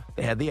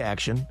 They had the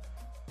action.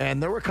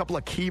 And there were a couple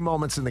of key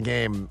moments in the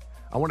game.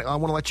 I want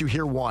to let you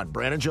hear one.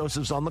 Brandon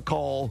Joseph's on the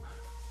call.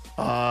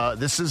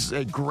 This is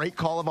a great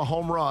call of a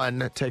home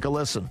run. Take a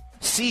listen.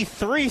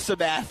 C3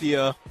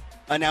 Sabathia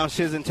announced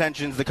his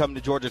intentions to come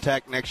to Georgia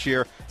Tech next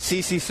year.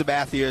 CC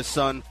Sabathia's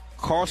son,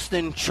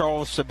 Carlston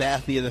Charles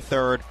Sabathia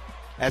III,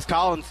 as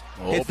Collins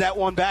hits that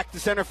one back to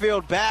center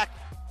field. Back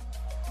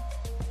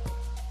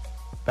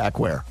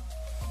where?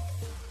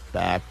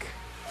 Back.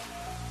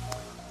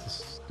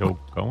 Still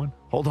going?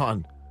 Hold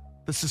on.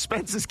 The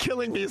suspense is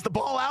killing me. Is the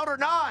ball out or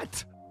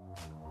not?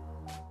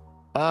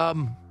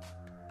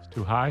 It's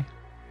too high.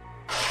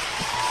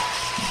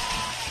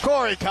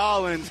 Corey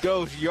Collins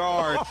goes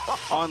yard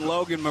on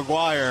Logan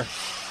McGuire.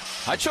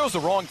 I chose the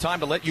wrong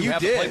time to let you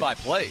have the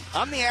play-by-play.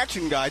 I'm the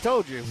action guy. I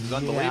told you. This is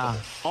unbelievable. Yeah.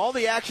 All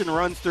the action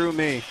runs through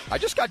me. I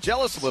just got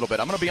jealous a little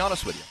bit. I'm going to be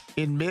honest with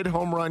you. In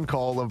mid-home run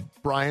call of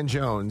Brian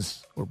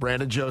Jones, or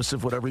Brandon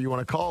Joseph, whatever you want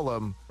to call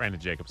him.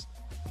 Brandon Jacobs.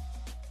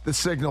 the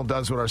signal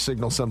does what our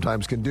signal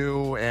sometimes can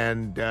do,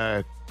 and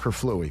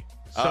kerflooey.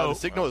 So the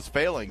signal is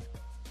failing.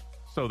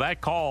 So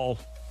that call,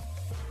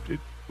 it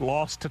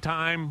lost to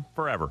time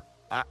forever.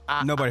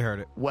 Nobody heard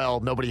it. Well,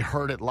 nobody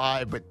heard it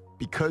live, but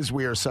because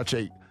we are such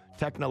a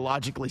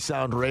technologically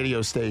sound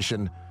radio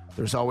station,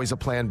 there's always a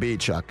plan B,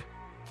 Chuck.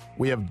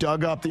 We have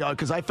dug up the,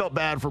 because I felt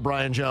bad for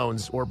Brian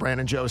Jones or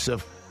Brandon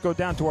Joseph. Go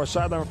down to our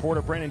sideline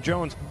reporter, Brandon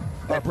Jones.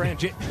 Tough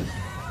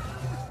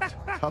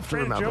to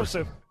remember.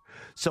 Joseph.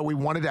 So we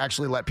wanted to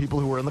actually let people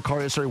who were in the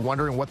car yesterday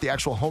wondering what the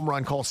actual home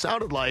run call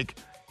sounded like.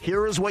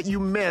 Here is what you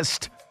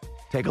missed.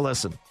 Take a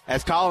listen.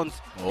 As Collins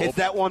hits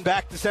that one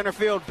back to center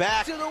field,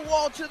 back to the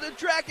wall, to the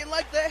track, and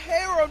like the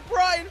hair on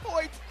Brian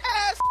Hoyt's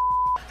ass,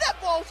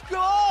 that ball's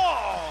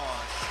gone.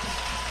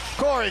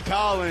 Corey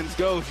Collins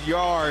goes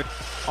yard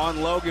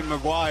on Logan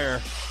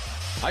McGuire.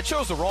 I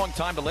chose the wrong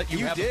time to let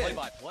you have the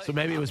play-by-play. So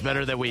maybe it was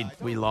better that we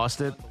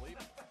lost it.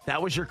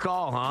 That was your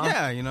call, huh?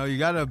 Yeah, you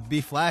got to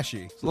be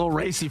flashy. It's a little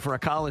racy for a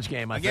college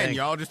game, I think. Again,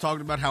 y'all just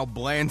talked about how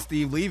bland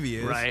Steve Levy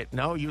is. Right.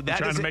 No, That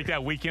trying to make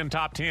that weekend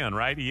top 10,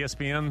 right?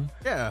 ESPN?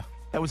 Yeah.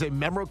 That was a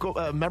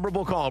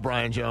memorable call,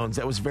 Brian Jones.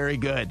 That was very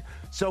good.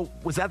 So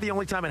was that the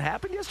only time it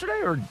happened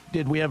yesterday, or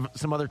did we have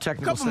some other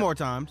technical A couple more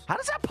times. How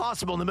is that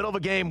possible? In the middle of a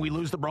game, we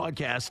lose the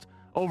broadcast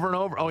over and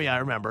over. Oh, yeah, I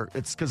remember.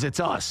 It's because it's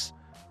us.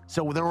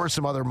 So there were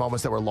some other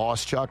moments that were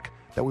lost, Chuck,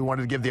 that we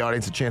wanted to give the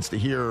audience a chance to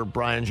hear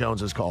Brian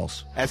Jones's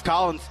calls. As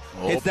Collins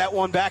hits that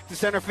one back to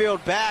center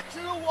field, back to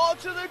the wall,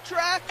 to the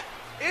track.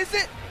 Is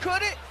it?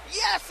 Could it?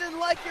 Yes, and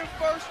like your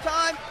first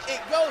time, it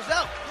goes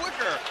out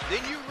quicker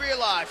than you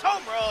realize.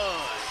 Home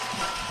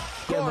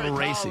run.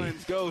 Corey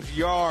Collins goes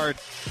yard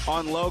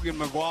on Logan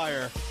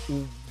McGuire.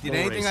 Did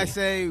anything I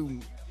say,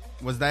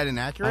 was that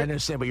inaccurate? I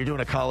understand, but you're doing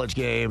a college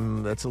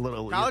game. That's a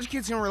little... College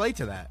kids can relate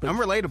to that. I'm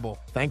relatable.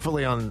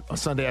 Thankfully, on a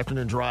Sunday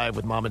afternoon drive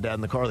with mom and dad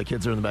in the car, the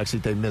kids are in the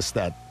backseat. They missed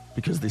that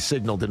because the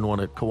signal didn't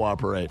want to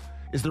cooperate.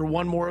 Is there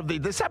one more of the...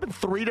 This happened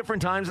 3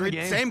 different times in the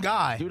game? Same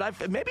guy. Dude,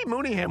 maybe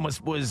Mooneyham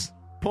was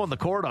pulling the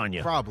cord on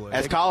you. Probably.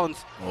 As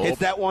Collins hits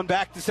that one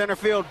back to center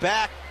field,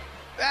 back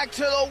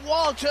to the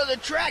wall, to the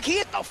track. He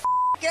hit the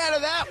out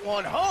of that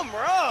one. Home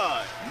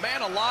run.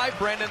 Man alive,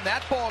 Brendan.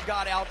 That ball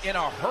got out in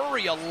a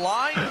hurry. A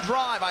line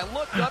drive. I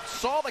looked up,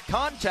 saw the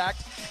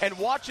contact, and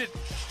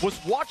was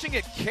watching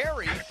it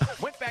carry.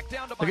 Went back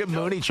down to my Look at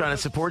Mooney trying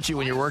to support you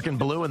when you're working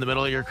blue in the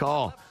middle of your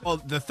call. Well,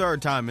 the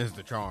third time is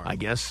the charm. I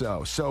guess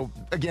so. So,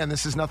 again,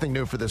 this is nothing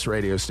new for this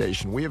radio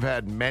station. We have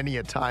had many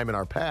a time in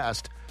our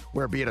past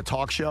where, be it a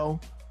talk show,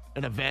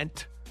 an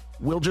event,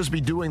 we'll just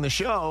be doing the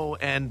show,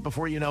 and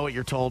before you know it,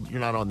 you're told you're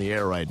not on the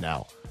air right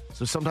now.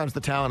 So sometimes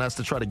the talent has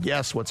to try to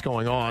guess what's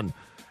going on.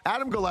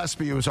 Adam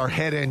Gillespie is our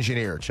head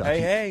engineer, Chuck.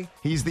 Hey.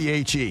 He's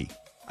the HE.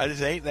 I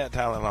just ate that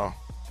Tylenol.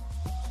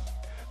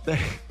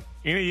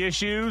 Any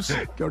issues?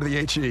 Go to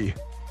the HE.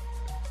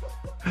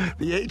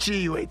 The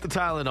HE, you ate the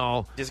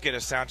Tylenol. Just get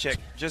a sound check.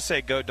 Just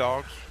say, go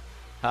dogs.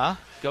 Huh?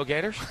 Go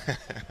Gators?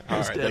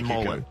 All right, Dan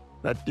Mullen.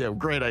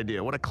 Great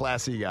idea. What a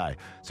classy guy.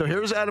 So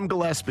here's Adam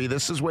Gillespie.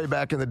 This is way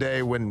back in the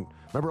day when,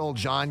 remember old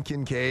John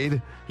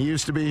Kincaid? He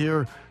used to be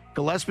here.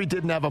 Gillespie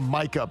didn't have a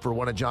mic up for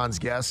one of John's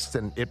guests,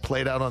 and it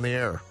played out on the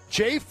air.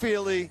 Jay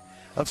Feely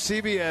of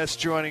CBS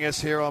joining us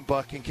here on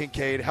Buck and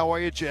Kincaid. How are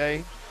you,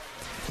 Jay?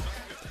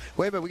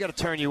 Wait a minute, we got to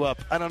turn you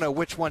up. I don't know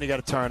which one you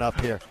got to turn up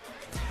here.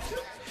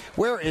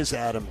 Where is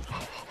Adam?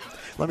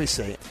 Let me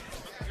see.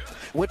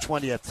 Which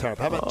one do you have to turn up?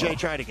 How about Jay,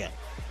 try it again.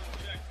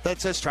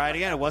 Let's try it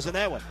again. It wasn't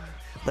that one.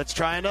 Let's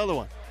try another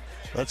one.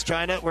 Let's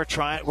try it. We're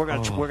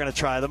gonna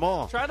try them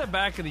all. Try the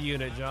back of the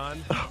unit,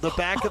 John. The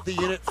back of the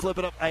unit. Flip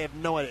it up. I have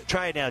no idea.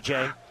 Try it now,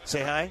 Jay.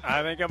 Say hi.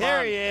 I think I'm there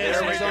on. He is.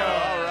 There we go.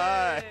 All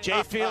right.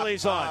 Jay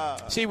Feely's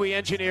on. See, we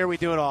engineer. We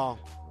do it all.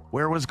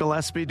 Where was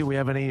Gillespie? Do we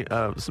have any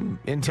some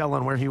intel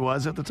on where he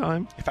was at the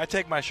time? If I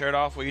take my shirt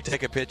off, will you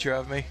take a picture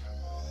of me?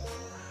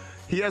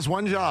 He has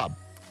one job.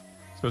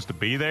 Supposed to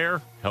be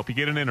there, help you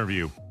get an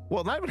interview.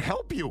 Well, that would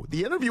help you.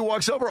 The interview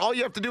walks over. All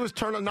you have to do is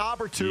turn a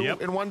knob or two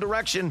in one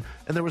direction,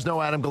 and there was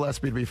no Adam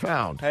Gillespie to be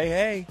found.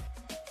 Hey.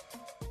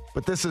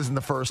 But this isn't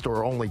the first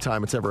or only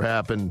time it's ever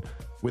happened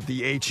with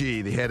the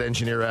HE, the head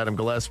engineer Adam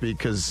Gillespie,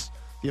 because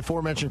the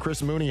aforementioned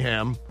Chris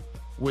Mooneyham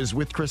was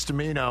with Chris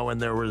Dimino,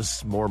 and there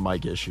was more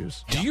mic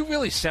issues. Do you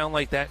really sound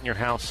like that in your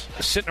house?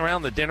 Sitting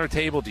around the dinner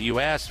table, do you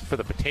ask for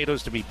the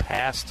potatoes to be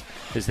passed?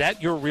 Is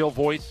that your real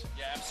voice?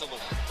 Yeah, absolutely.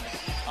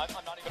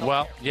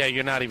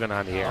 You're not even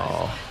on the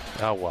air.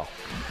 Oh, well.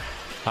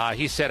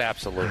 He said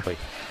absolutely.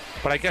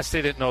 But I guess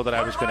they didn't know that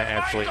I was going to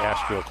actually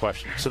ask you a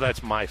question, so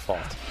that's my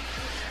fault.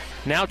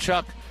 Now,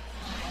 Chuck.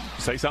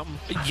 Say something?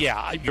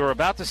 Yeah, you're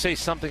about to say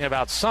something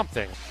about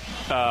something.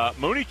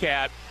 Mooney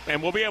Cat,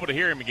 and we'll be able to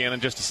hear him again in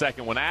just a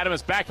second when Adam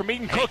is back from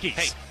eating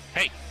cookies.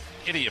 Hey,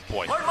 idiot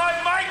boy. Put my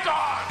mic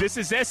on! This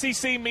is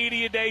SEC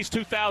Media Days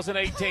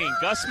 2018.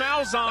 Gus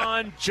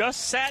Malzahn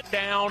just sat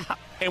down,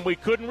 and we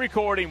couldn't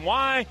record him.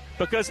 Why?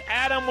 Because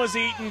Adam was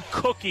eating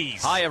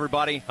cookies. Hi,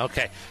 everybody.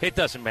 Okay, it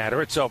doesn't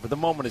matter. It's over. The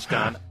moment is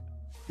gone.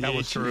 That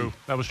was true.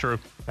 That was true.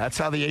 That's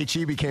how the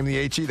HE became the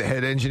HE, the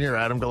head engineer,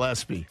 Adam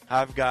Gillespie.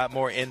 I've got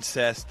more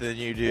incest than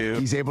you do.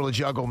 He's able to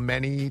juggle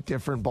many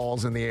different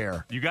balls in the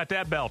air. You got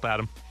that belt,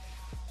 Adam.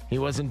 He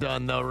wasn't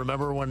done, though.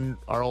 Remember when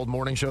our old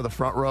morning show, The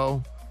Front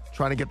Row,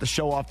 trying to get the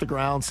show off the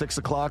ground, 6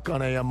 o'clock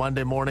on a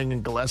Monday morning,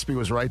 and Gillespie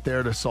was right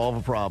there to solve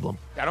a problem.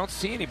 I don't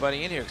see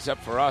anybody in here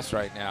except for us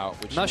right now.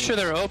 I'm not sure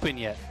they're open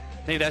yet.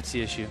 Maybe that's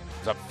the issue.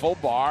 It's a full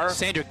bar.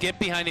 Sandra, get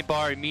behind the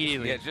bar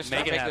immediately. Yeah, just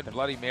make it making happen.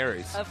 Bloody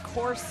Marys. Of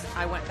course,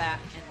 I went back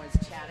and was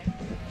chatting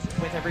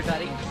with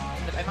everybody.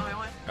 Am I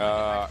on?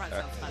 My front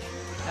sounds funny.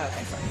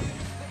 Okay, sorry.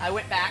 I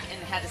went back and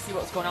had to see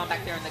what was going on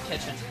back there in the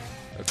kitchen.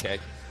 Okay.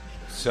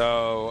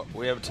 So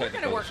we have a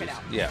technical We're gonna work it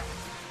out. Yeah.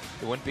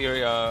 It wouldn't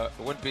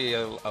be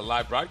a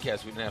live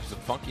broadcast. We didn't have some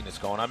funkiness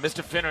going on.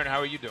 Mr. Finneran, how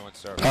are you doing,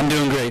 sir? I'm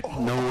doing great.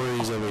 No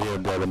worries over here,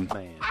 Devin.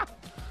 Man.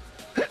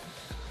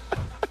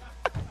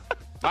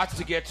 Lots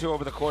to get to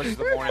over the course of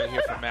the morning. We'll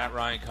hear from Matt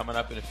Ryan coming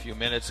up in a few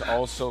minutes.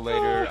 Also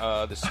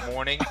later this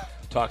morning,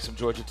 talk some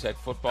Georgia Tech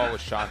football with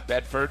Sean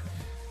Bedford,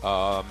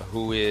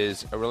 who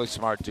is a really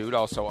smart dude,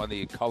 also on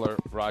the color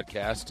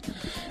broadcast.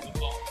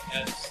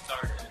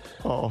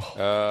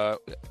 Oh.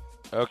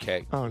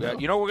 Okay. Oh, no.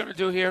 You know what we're going to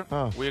do here?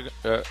 Oh.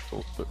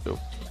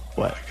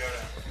 What?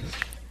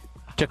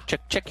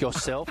 Check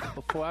yourself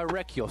before I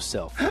wreck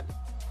yourself.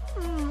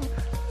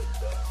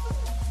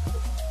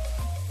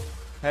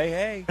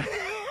 Hey.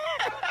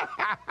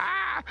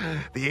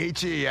 The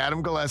HE,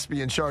 Adam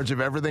Gillespie, in charge of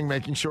everything,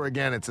 making sure,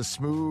 again, it's a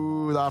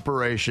smooth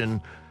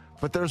operation.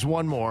 But there's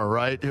one more,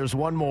 right? Here's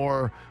one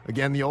more.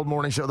 Again, the old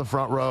morning show, The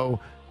Front Row.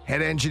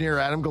 Head engineer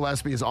Adam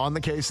Gillespie is on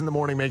the case in the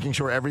morning, making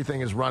sure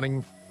everything is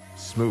running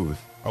smooth.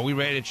 Are we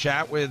ready to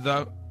chat with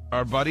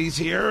our buddies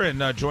here?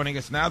 And joining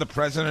us now, the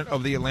president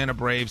of the Atlanta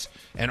Braves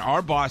and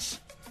our boss.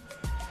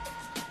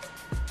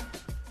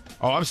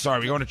 Oh, I'm sorry.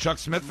 We're going to Chuck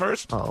Smith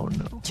first? Oh,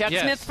 no. Chuck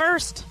Smith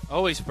first.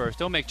 Always first.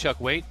 Don't make Chuck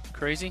wait.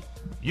 Crazy.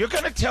 You're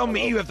going to tell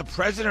me you have the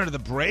president of the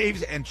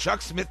Braves and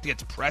Chuck Smith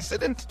gets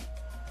precedent?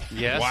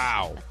 Yes.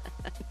 Wow.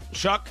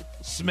 Chuck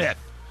Smith.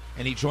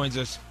 And he joins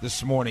us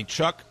this morning.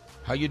 Chuck,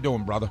 how you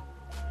doing, brother?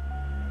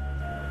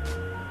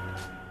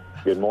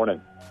 Good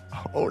morning.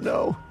 Oh,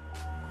 no.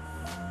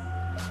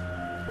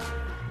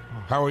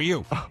 How are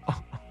you?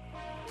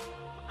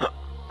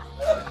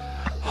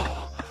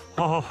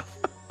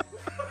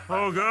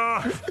 Oh,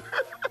 God. I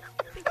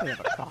think we have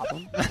a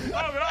problem. Oh,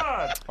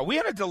 God. Are we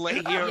on a delay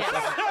here? Is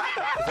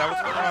that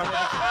what's going on?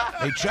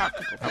 Hey, Chuck.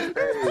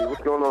 Hey,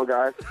 what's going on,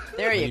 guys?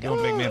 There you go.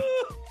 Doing, big man?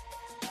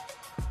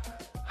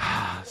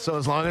 So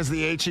as long as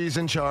the HE's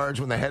in charge,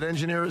 when the head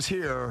engineer is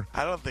here...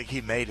 I don't think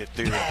he made it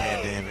through the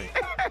pandemic.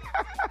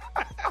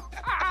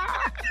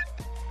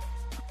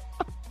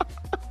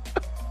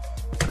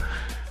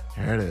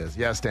 There it is.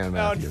 Yes, Dan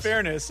Now, in Matthews.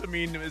 fairness, I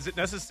mean, is it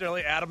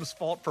necessarily Adam's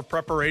fault for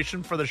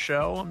preparation for the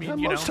show? I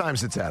mean, Most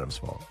times it's Adam's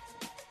fault.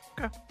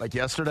 Okay. Like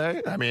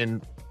yesterday, I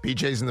mean,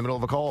 BJ's in the middle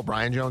of a call.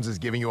 Brian Jones is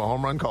giving you a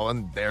home run call,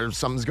 and there's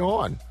something's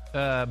going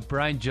on.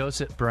 Brian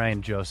Joseph.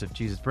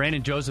 Jesus.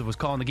 Brandon Joseph was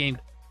calling the game.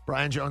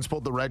 Brian Jones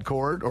pulled the red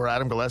cord, or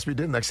Adam Gillespie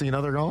did. Next thing you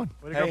know, they're gone.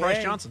 Way to go,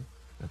 Bryce Johnson.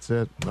 That's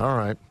it. All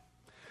right.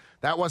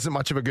 That wasn't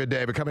much of a good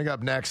day, but coming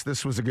up next,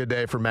 this was a good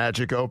day for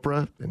Magic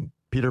Oprah and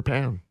Peter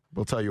Pan.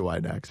 We'll tell you why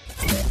next.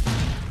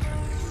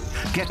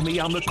 Get me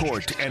on the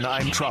court and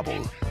I'm trouble.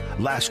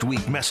 Last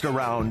week messed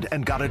around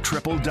and got a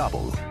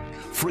triple-double.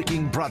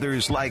 Freaking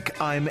brothers like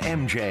I'm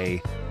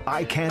MJ.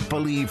 I can't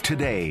believe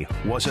today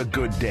was a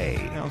good day.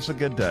 That was a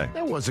good day.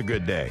 That was a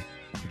good day.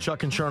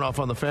 Chuck and Chernoff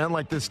on the Fan,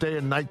 like this day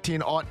in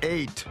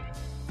 1908,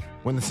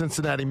 when the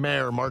Cincinnati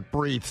mayor, Mark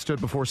Breath, stood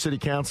before city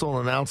council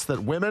and announced that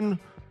women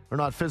are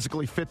not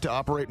physically fit to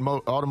operate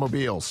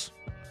automobiles.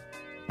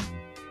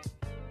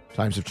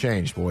 Times have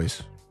changed,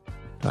 boys.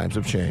 Times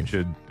have changed.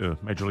 Should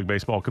Major League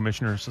Baseball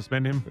commissioner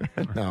suspend him?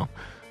 No.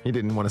 He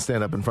didn't want to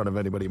stand up in front of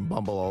anybody and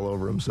bumble all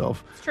over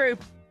himself. It's true.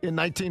 In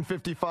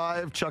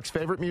 1955, Chuck's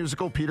favorite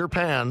musical, Peter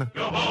Pan,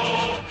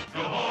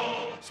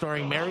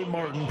 starring Mary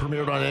Martin,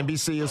 premiered on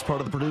NBC as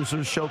part of the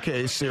Producers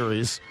Showcase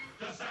series.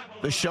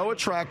 The show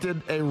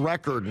attracted a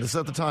record, this is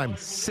at the time,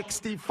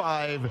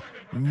 65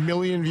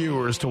 million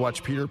viewers to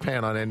watch Peter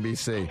Pan on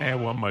NBC.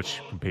 And wasn't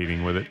much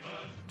competing with it.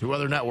 2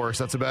 other networks,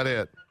 that's about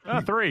it.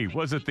 3.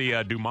 Was it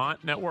the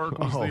Dumont network?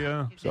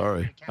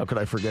 Sorry. How could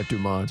I forget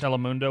Dumont?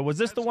 Telemundo. Was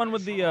this the one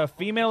with the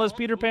female as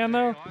Peter Pan,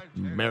 though?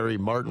 Mary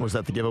Martin, was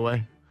that the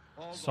giveaway?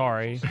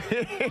 Sorry.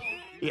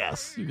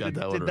 Yes, you got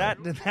that one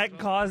right. Did that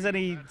cause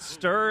any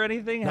stir or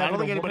anything? No, I don't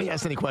think anybody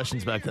asked any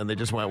questions back then. They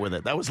just went with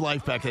it. That was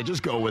life back then.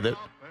 Just go with it.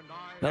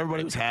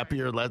 Everybody was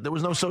happier. There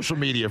was no social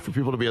media for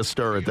people to be a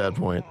stir at that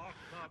point.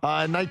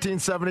 In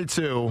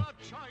 1972,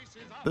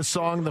 the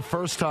song The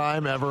First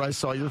Time Ever I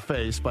Saw Your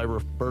Face by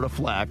Roberta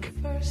Flack.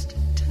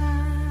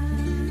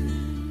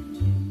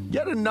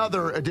 Yet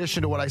another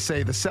addition to what I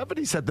say. The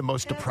 70s had the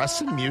most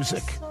depressing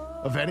music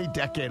of any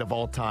decade of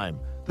all time.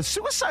 The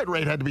suicide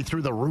rate had to be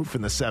through the roof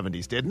in the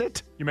 70s, didn't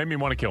it? You made me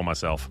want to kill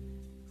myself.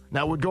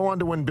 Now, it would go on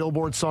to win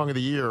Billboard Song of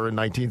the Year in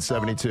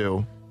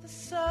 1972.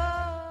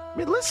 I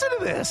mean, listen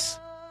to this.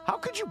 How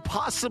could you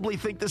possibly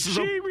think this is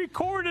She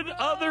recorded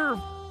other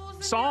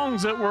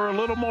songs that were a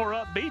little more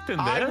upbeat than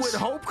this. I would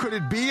hope. Could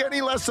it be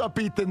any less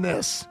upbeat than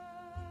this?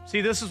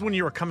 See, this is when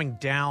you were coming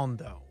down,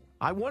 though.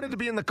 I wanted to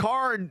be in the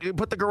car and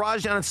put the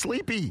garage down and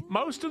sleepy.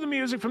 Most of the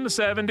music from the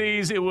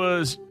 70s, it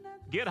was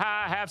get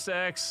high, have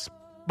sex,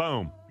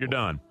 boom, you're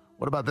done.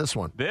 What about this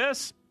one?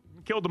 This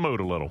killed the mood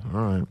a little.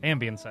 All right.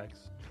 Ambient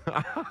sex.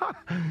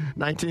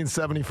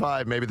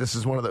 1975. Maybe this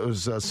is one of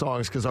those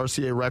songs because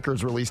RCA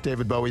Records released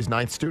David Bowie's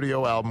 9th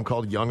studio album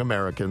called Young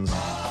Americans.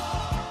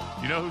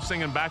 You know who's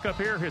singing back up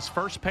here? His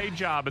first paid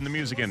job in the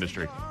music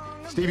industry.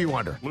 Stevie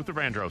Wonder. Luther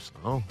Vandross.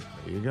 Oh,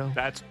 there you go.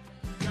 That's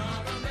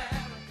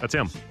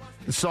him.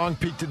 The song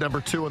peaked at number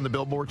 2 on the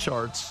Billboard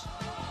charts.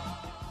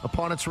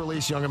 Upon its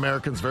release, Young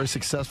Americans, very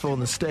successful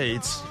in the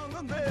States.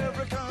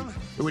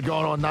 It would go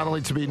on not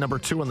only to be number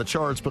 2 on the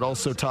charts, but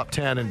also top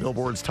 10 in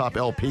Billboard's top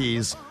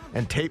LPs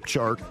and tape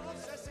chart,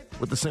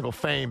 with the single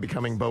Fame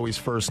becoming Bowie's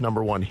first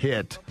number 1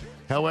 hit.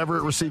 However,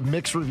 it received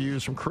mixed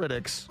reviews from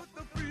critics.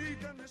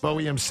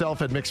 Bowie himself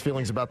had mixed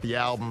feelings about the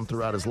album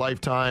throughout his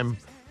lifetime.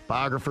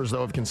 Biographers,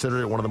 though, have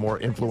considered it one of the more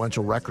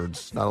influential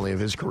records, not only of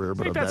his career,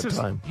 but of that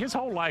time. His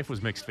whole life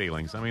was mixed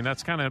feelings. I mean,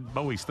 that's kind of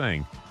Bowie's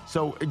thing.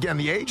 So, again,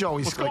 the age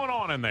always... What's going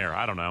on in there?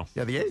 I don't know.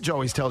 Yeah, the age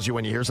always tells you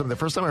when you hear something. The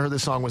first time I heard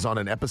this song was on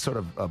an episode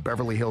of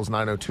Beverly Hills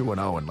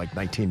 90210 in, like,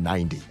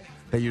 1990.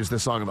 They used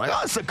this song. I'm like,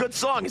 oh, it's a good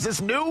song. Is this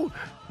new?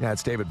 Yeah,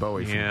 it's David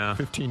Bowie from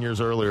 15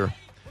 years earlier.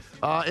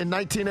 In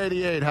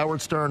 1988,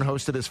 Howard Stern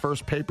hosted his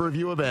first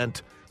pay-per-view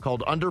event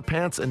called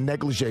Underpants and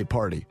Negligee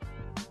Party.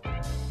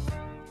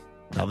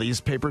 Now,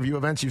 these pay-per-view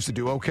events used to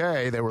do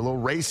okay. They were a little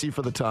racy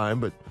for the time,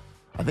 but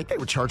I think they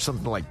would charge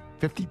something like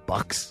 $50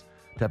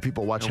 to have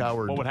people watch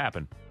Howard. What would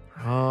happen?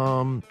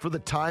 For the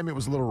time, it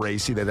was a little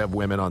racy. They'd have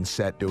women on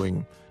set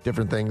doing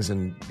different things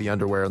in the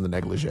underwear and the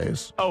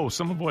negligees. Oh,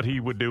 some of what he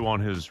would do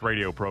on his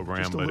radio program.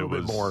 Just a little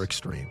bit more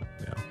extreme.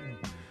 Yeah.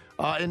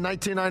 In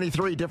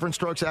 1993, Different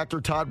Strokes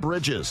actor Todd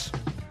Bridges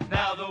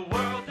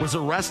was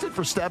arrested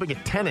for stabbing a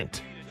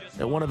tenant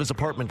at one of his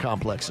apartment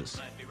complexes.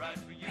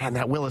 And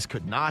that Willis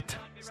could not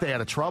stay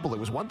out of trouble. It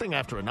was one thing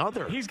after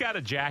another. He's got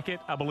a jacket,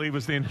 I believe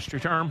was the industry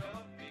term.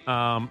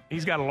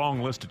 He's got a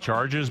long list of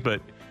charges,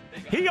 but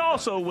he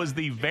also was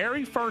the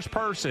very first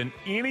person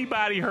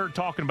anybody heard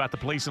talking about the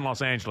police in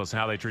Los Angeles and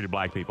how they treated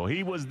black people.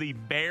 He was the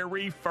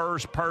very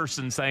first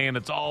person saying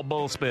it's all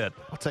bullspit.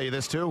 I'll tell you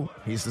this, too.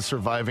 He's the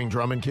surviving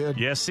Drummond kid.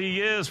 Yes,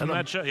 he is from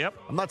that show. Yep.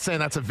 I'm not saying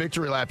that's a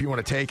victory lap you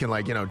want to take and,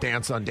 like,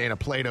 dance on Dana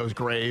Plato's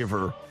grave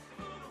or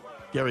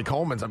Gary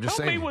Coleman's. I'm just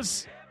saying.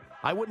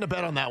 I wouldn't have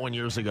bet on that one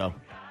years ago.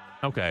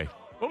 Okay.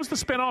 What was the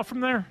spinoff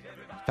from there?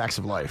 Facts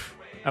of Life.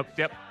 Oh,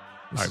 yep.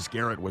 Mrs.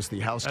 Garrett was the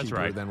housekeeper, That's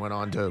right. Then went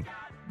on to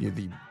be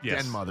the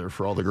den mother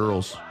for all the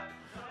girls.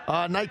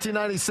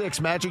 1996,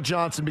 Magic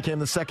Johnson became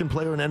the second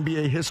player in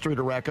NBA history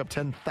to rack up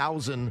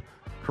 10,000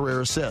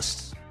 career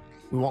assists.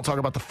 We won't talk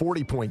about the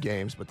 40-point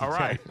games, but all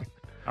right.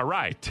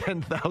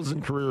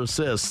 10,000 career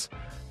assists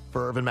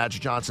for Earvin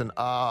Magic Johnson.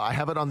 I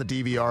have it on the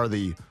DVR,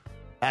 the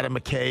Adam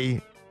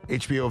McKay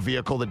HBO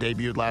vehicle that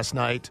debuted last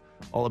night.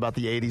 All about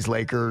the 80s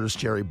Lakers,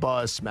 Jerry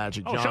Buss,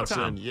 Magic Johnson.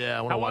 Showtime. Yeah,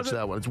 I want to watch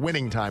that one. It's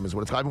Winning Time is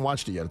what it's. I haven't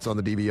watched it yet. It's on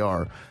the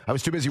DVR. I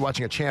was too busy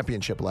watching a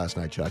championship last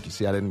night, Chuck. You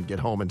see, I didn't get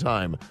home in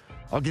time.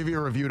 I'll give you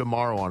a review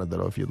tomorrow on it,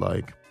 though, if you'd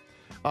like.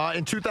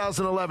 In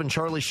 2011,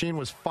 Charlie Sheen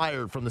was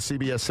fired from the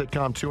CBS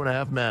sitcom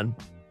 2.5 Men.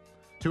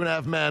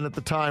 2.5 Men at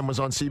the time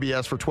was on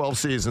CBS for 12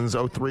 seasons,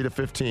 03 to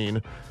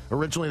 15.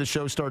 Originally, the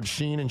show starred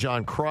Sheen and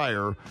John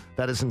Cryer.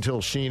 That is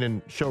until Sheen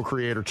and show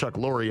creator Chuck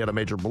Lorre had a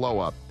major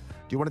blow-up.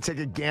 Do you want to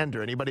take a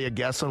gander? Anybody a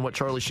guess on what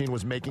Charlie Sheen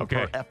was making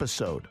per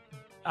episode?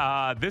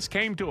 This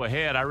came to a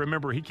head. I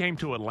remember he came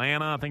to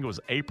Atlanta, I think it was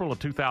April of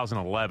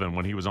 2011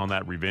 when he was on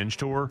that revenge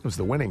tour. It was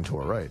the winning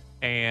tour, right?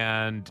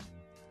 And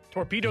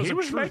Torpedoes he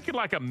was making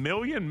like $1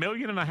 million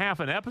and a half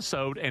an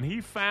episode, and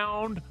he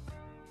found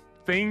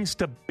things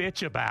to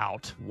bitch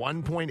about.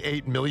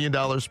 $1.8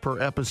 million per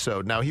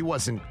episode. Now, he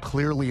wasn't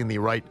clearly in the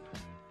right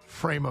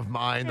frame of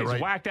mind. He's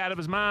whacked out of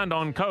his mind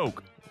on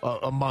coke.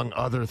 Among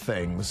other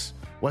things.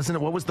 Wasn't it?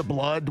 What was the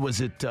blood?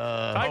 Was it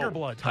Tiger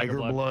blood? Tiger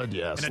blood,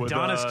 yes. And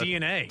Adonis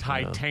DNA.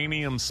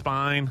 Titanium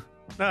spine.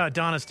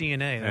 Adonis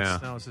DNA.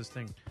 That was his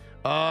thing.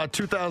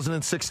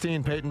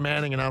 2016, Peyton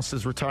Manning announced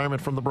his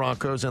retirement from the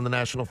Broncos and the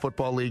National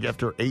Football League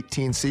after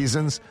 18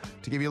 seasons.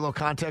 To give you a little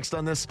context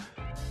on this,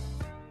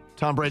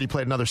 Tom Brady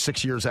played another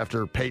 6 years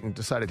after Peyton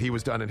decided he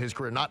was done in his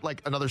career. Not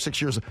like another 6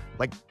 years,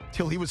 like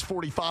till he was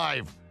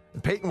 45.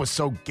 And Peyton was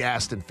so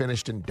gassed and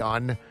finished and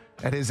done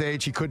at his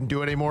age, he couldn't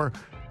do it anymore.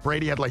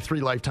 Brady had like 3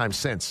 lifetimes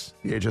since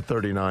the age of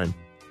 39.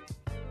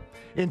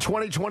 In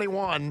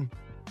 2021,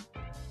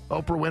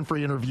 Oprah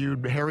Winfrey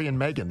interviewed Harry and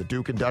Meghan, the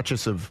Duke and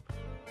Duchess of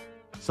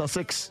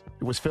Sussex.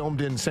 It was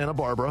filmed in Santa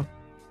Barbara.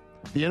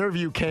 The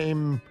interview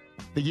came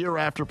the year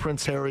after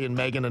Prince Harry and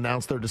Meghan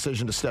announced their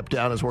decision to step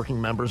down as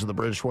working members of the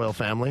British royal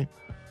family.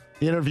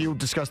 The interview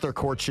discussed their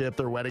courtship,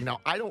 their wedding.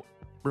 Now, I don't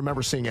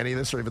remember seeing any of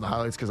this or even the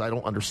highlights because I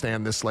don't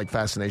understand this like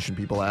fascination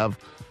people have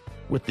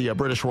with the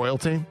British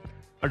royalty.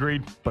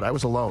 Agreed. But I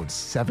was alone.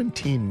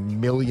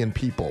 17 million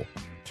people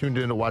tuned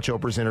in to watch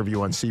Oprah's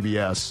interview on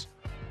CBS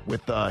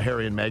with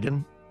Harry and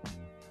Meghan.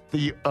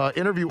 The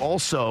interview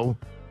also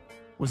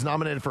was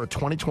nominated for a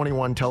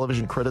 2021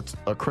 Television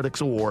Critics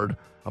Award,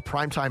 a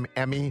Primetime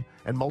Emmy,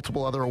 and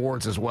multiple other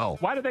awards as well.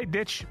 Why did they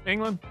ditch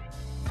England?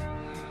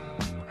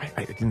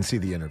 I didn't see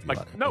the interview.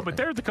 But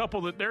they're the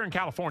couple that they're in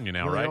California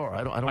now, Well, they right? are.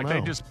 I don't know.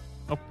 They just.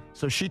 Oh.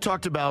 So she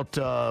talked about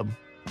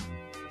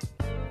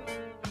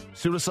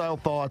suicidal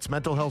thoughts,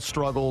 mental health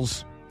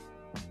struggles,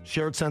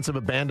 shared sense of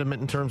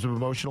abandonment in terms of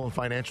emotional and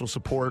financial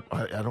support.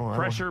 I don't.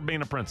 Pressure of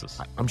being a princess.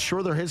 I'm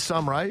sure there is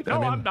some, right?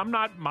 No, I'm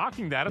not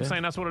mocking that. I'm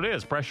saying that's what it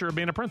is. Pressure of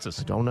being a princess.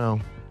 I don't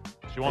know.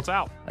 She wants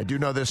out. I do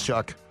know this,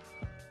 Chuck.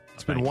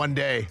 It's been one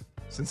day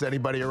since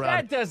anybody around.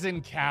 That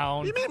doesn't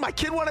count. You mean my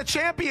kid won a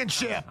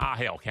championship? Ah,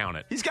 hell, count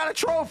it. He's got a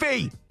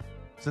trophy.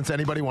 Since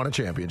anybody won a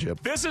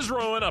championship. This is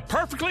ruined a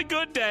perfectly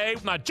good day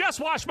when I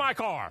just washed my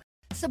car.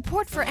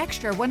 Support for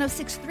Extra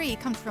 106.3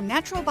 comes from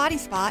Natural Body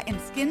Spa and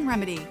Skin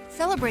Remedy,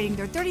 celebrating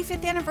their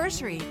 35th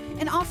anniversary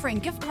and offering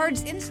gift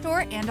cards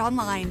in-store and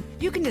online.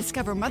 You can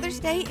discover Mother's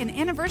Day and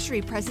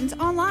anniversary presents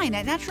online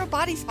at Natural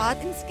Body Spa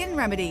and Skin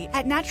Remedy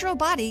at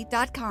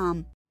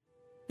naturalbody.com.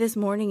 This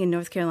morning in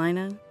North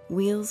Carolina,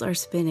 wheels are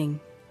spinning.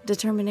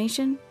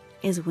 Determination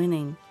is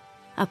winning.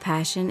 A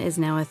passion is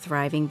now a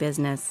thriving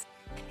business,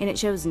 and it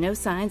shows no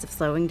signs of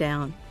slowing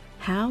down.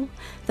 How?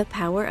 The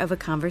power of a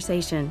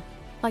conversation,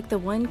 like the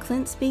one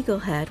Clint Spiegel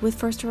had with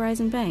First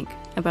Horizon Bank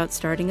about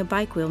starting a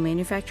bike wheel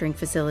manufacturing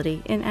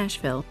facility in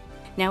Asheville.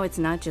 Now it's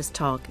not just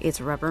talk,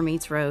 it's rubber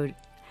meets road.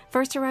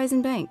 First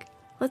Horizon Bank.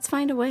 Let's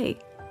find a way.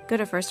 Go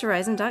to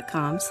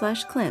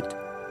firsthorizon.com/Clint.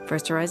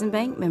 First Horizon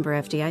Bank, member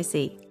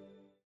FDIC.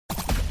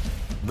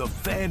 The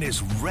Fan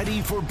is ready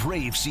for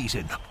Brave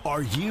season.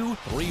 Are you?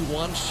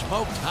 3-1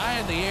 smoked high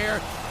in the air,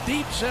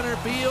 deep center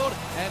field,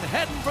 and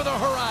heading for the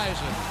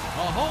horizon.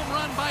 A home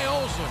run by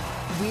Olsen.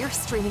 We're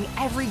streaming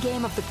every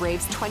game of the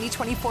Braves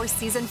 2024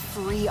 season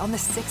free on the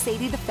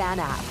 680 The Fan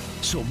app.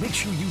 So make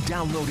sure you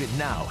download it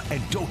now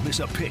and don't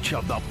miss a pitch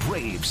of the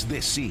Braves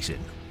this season.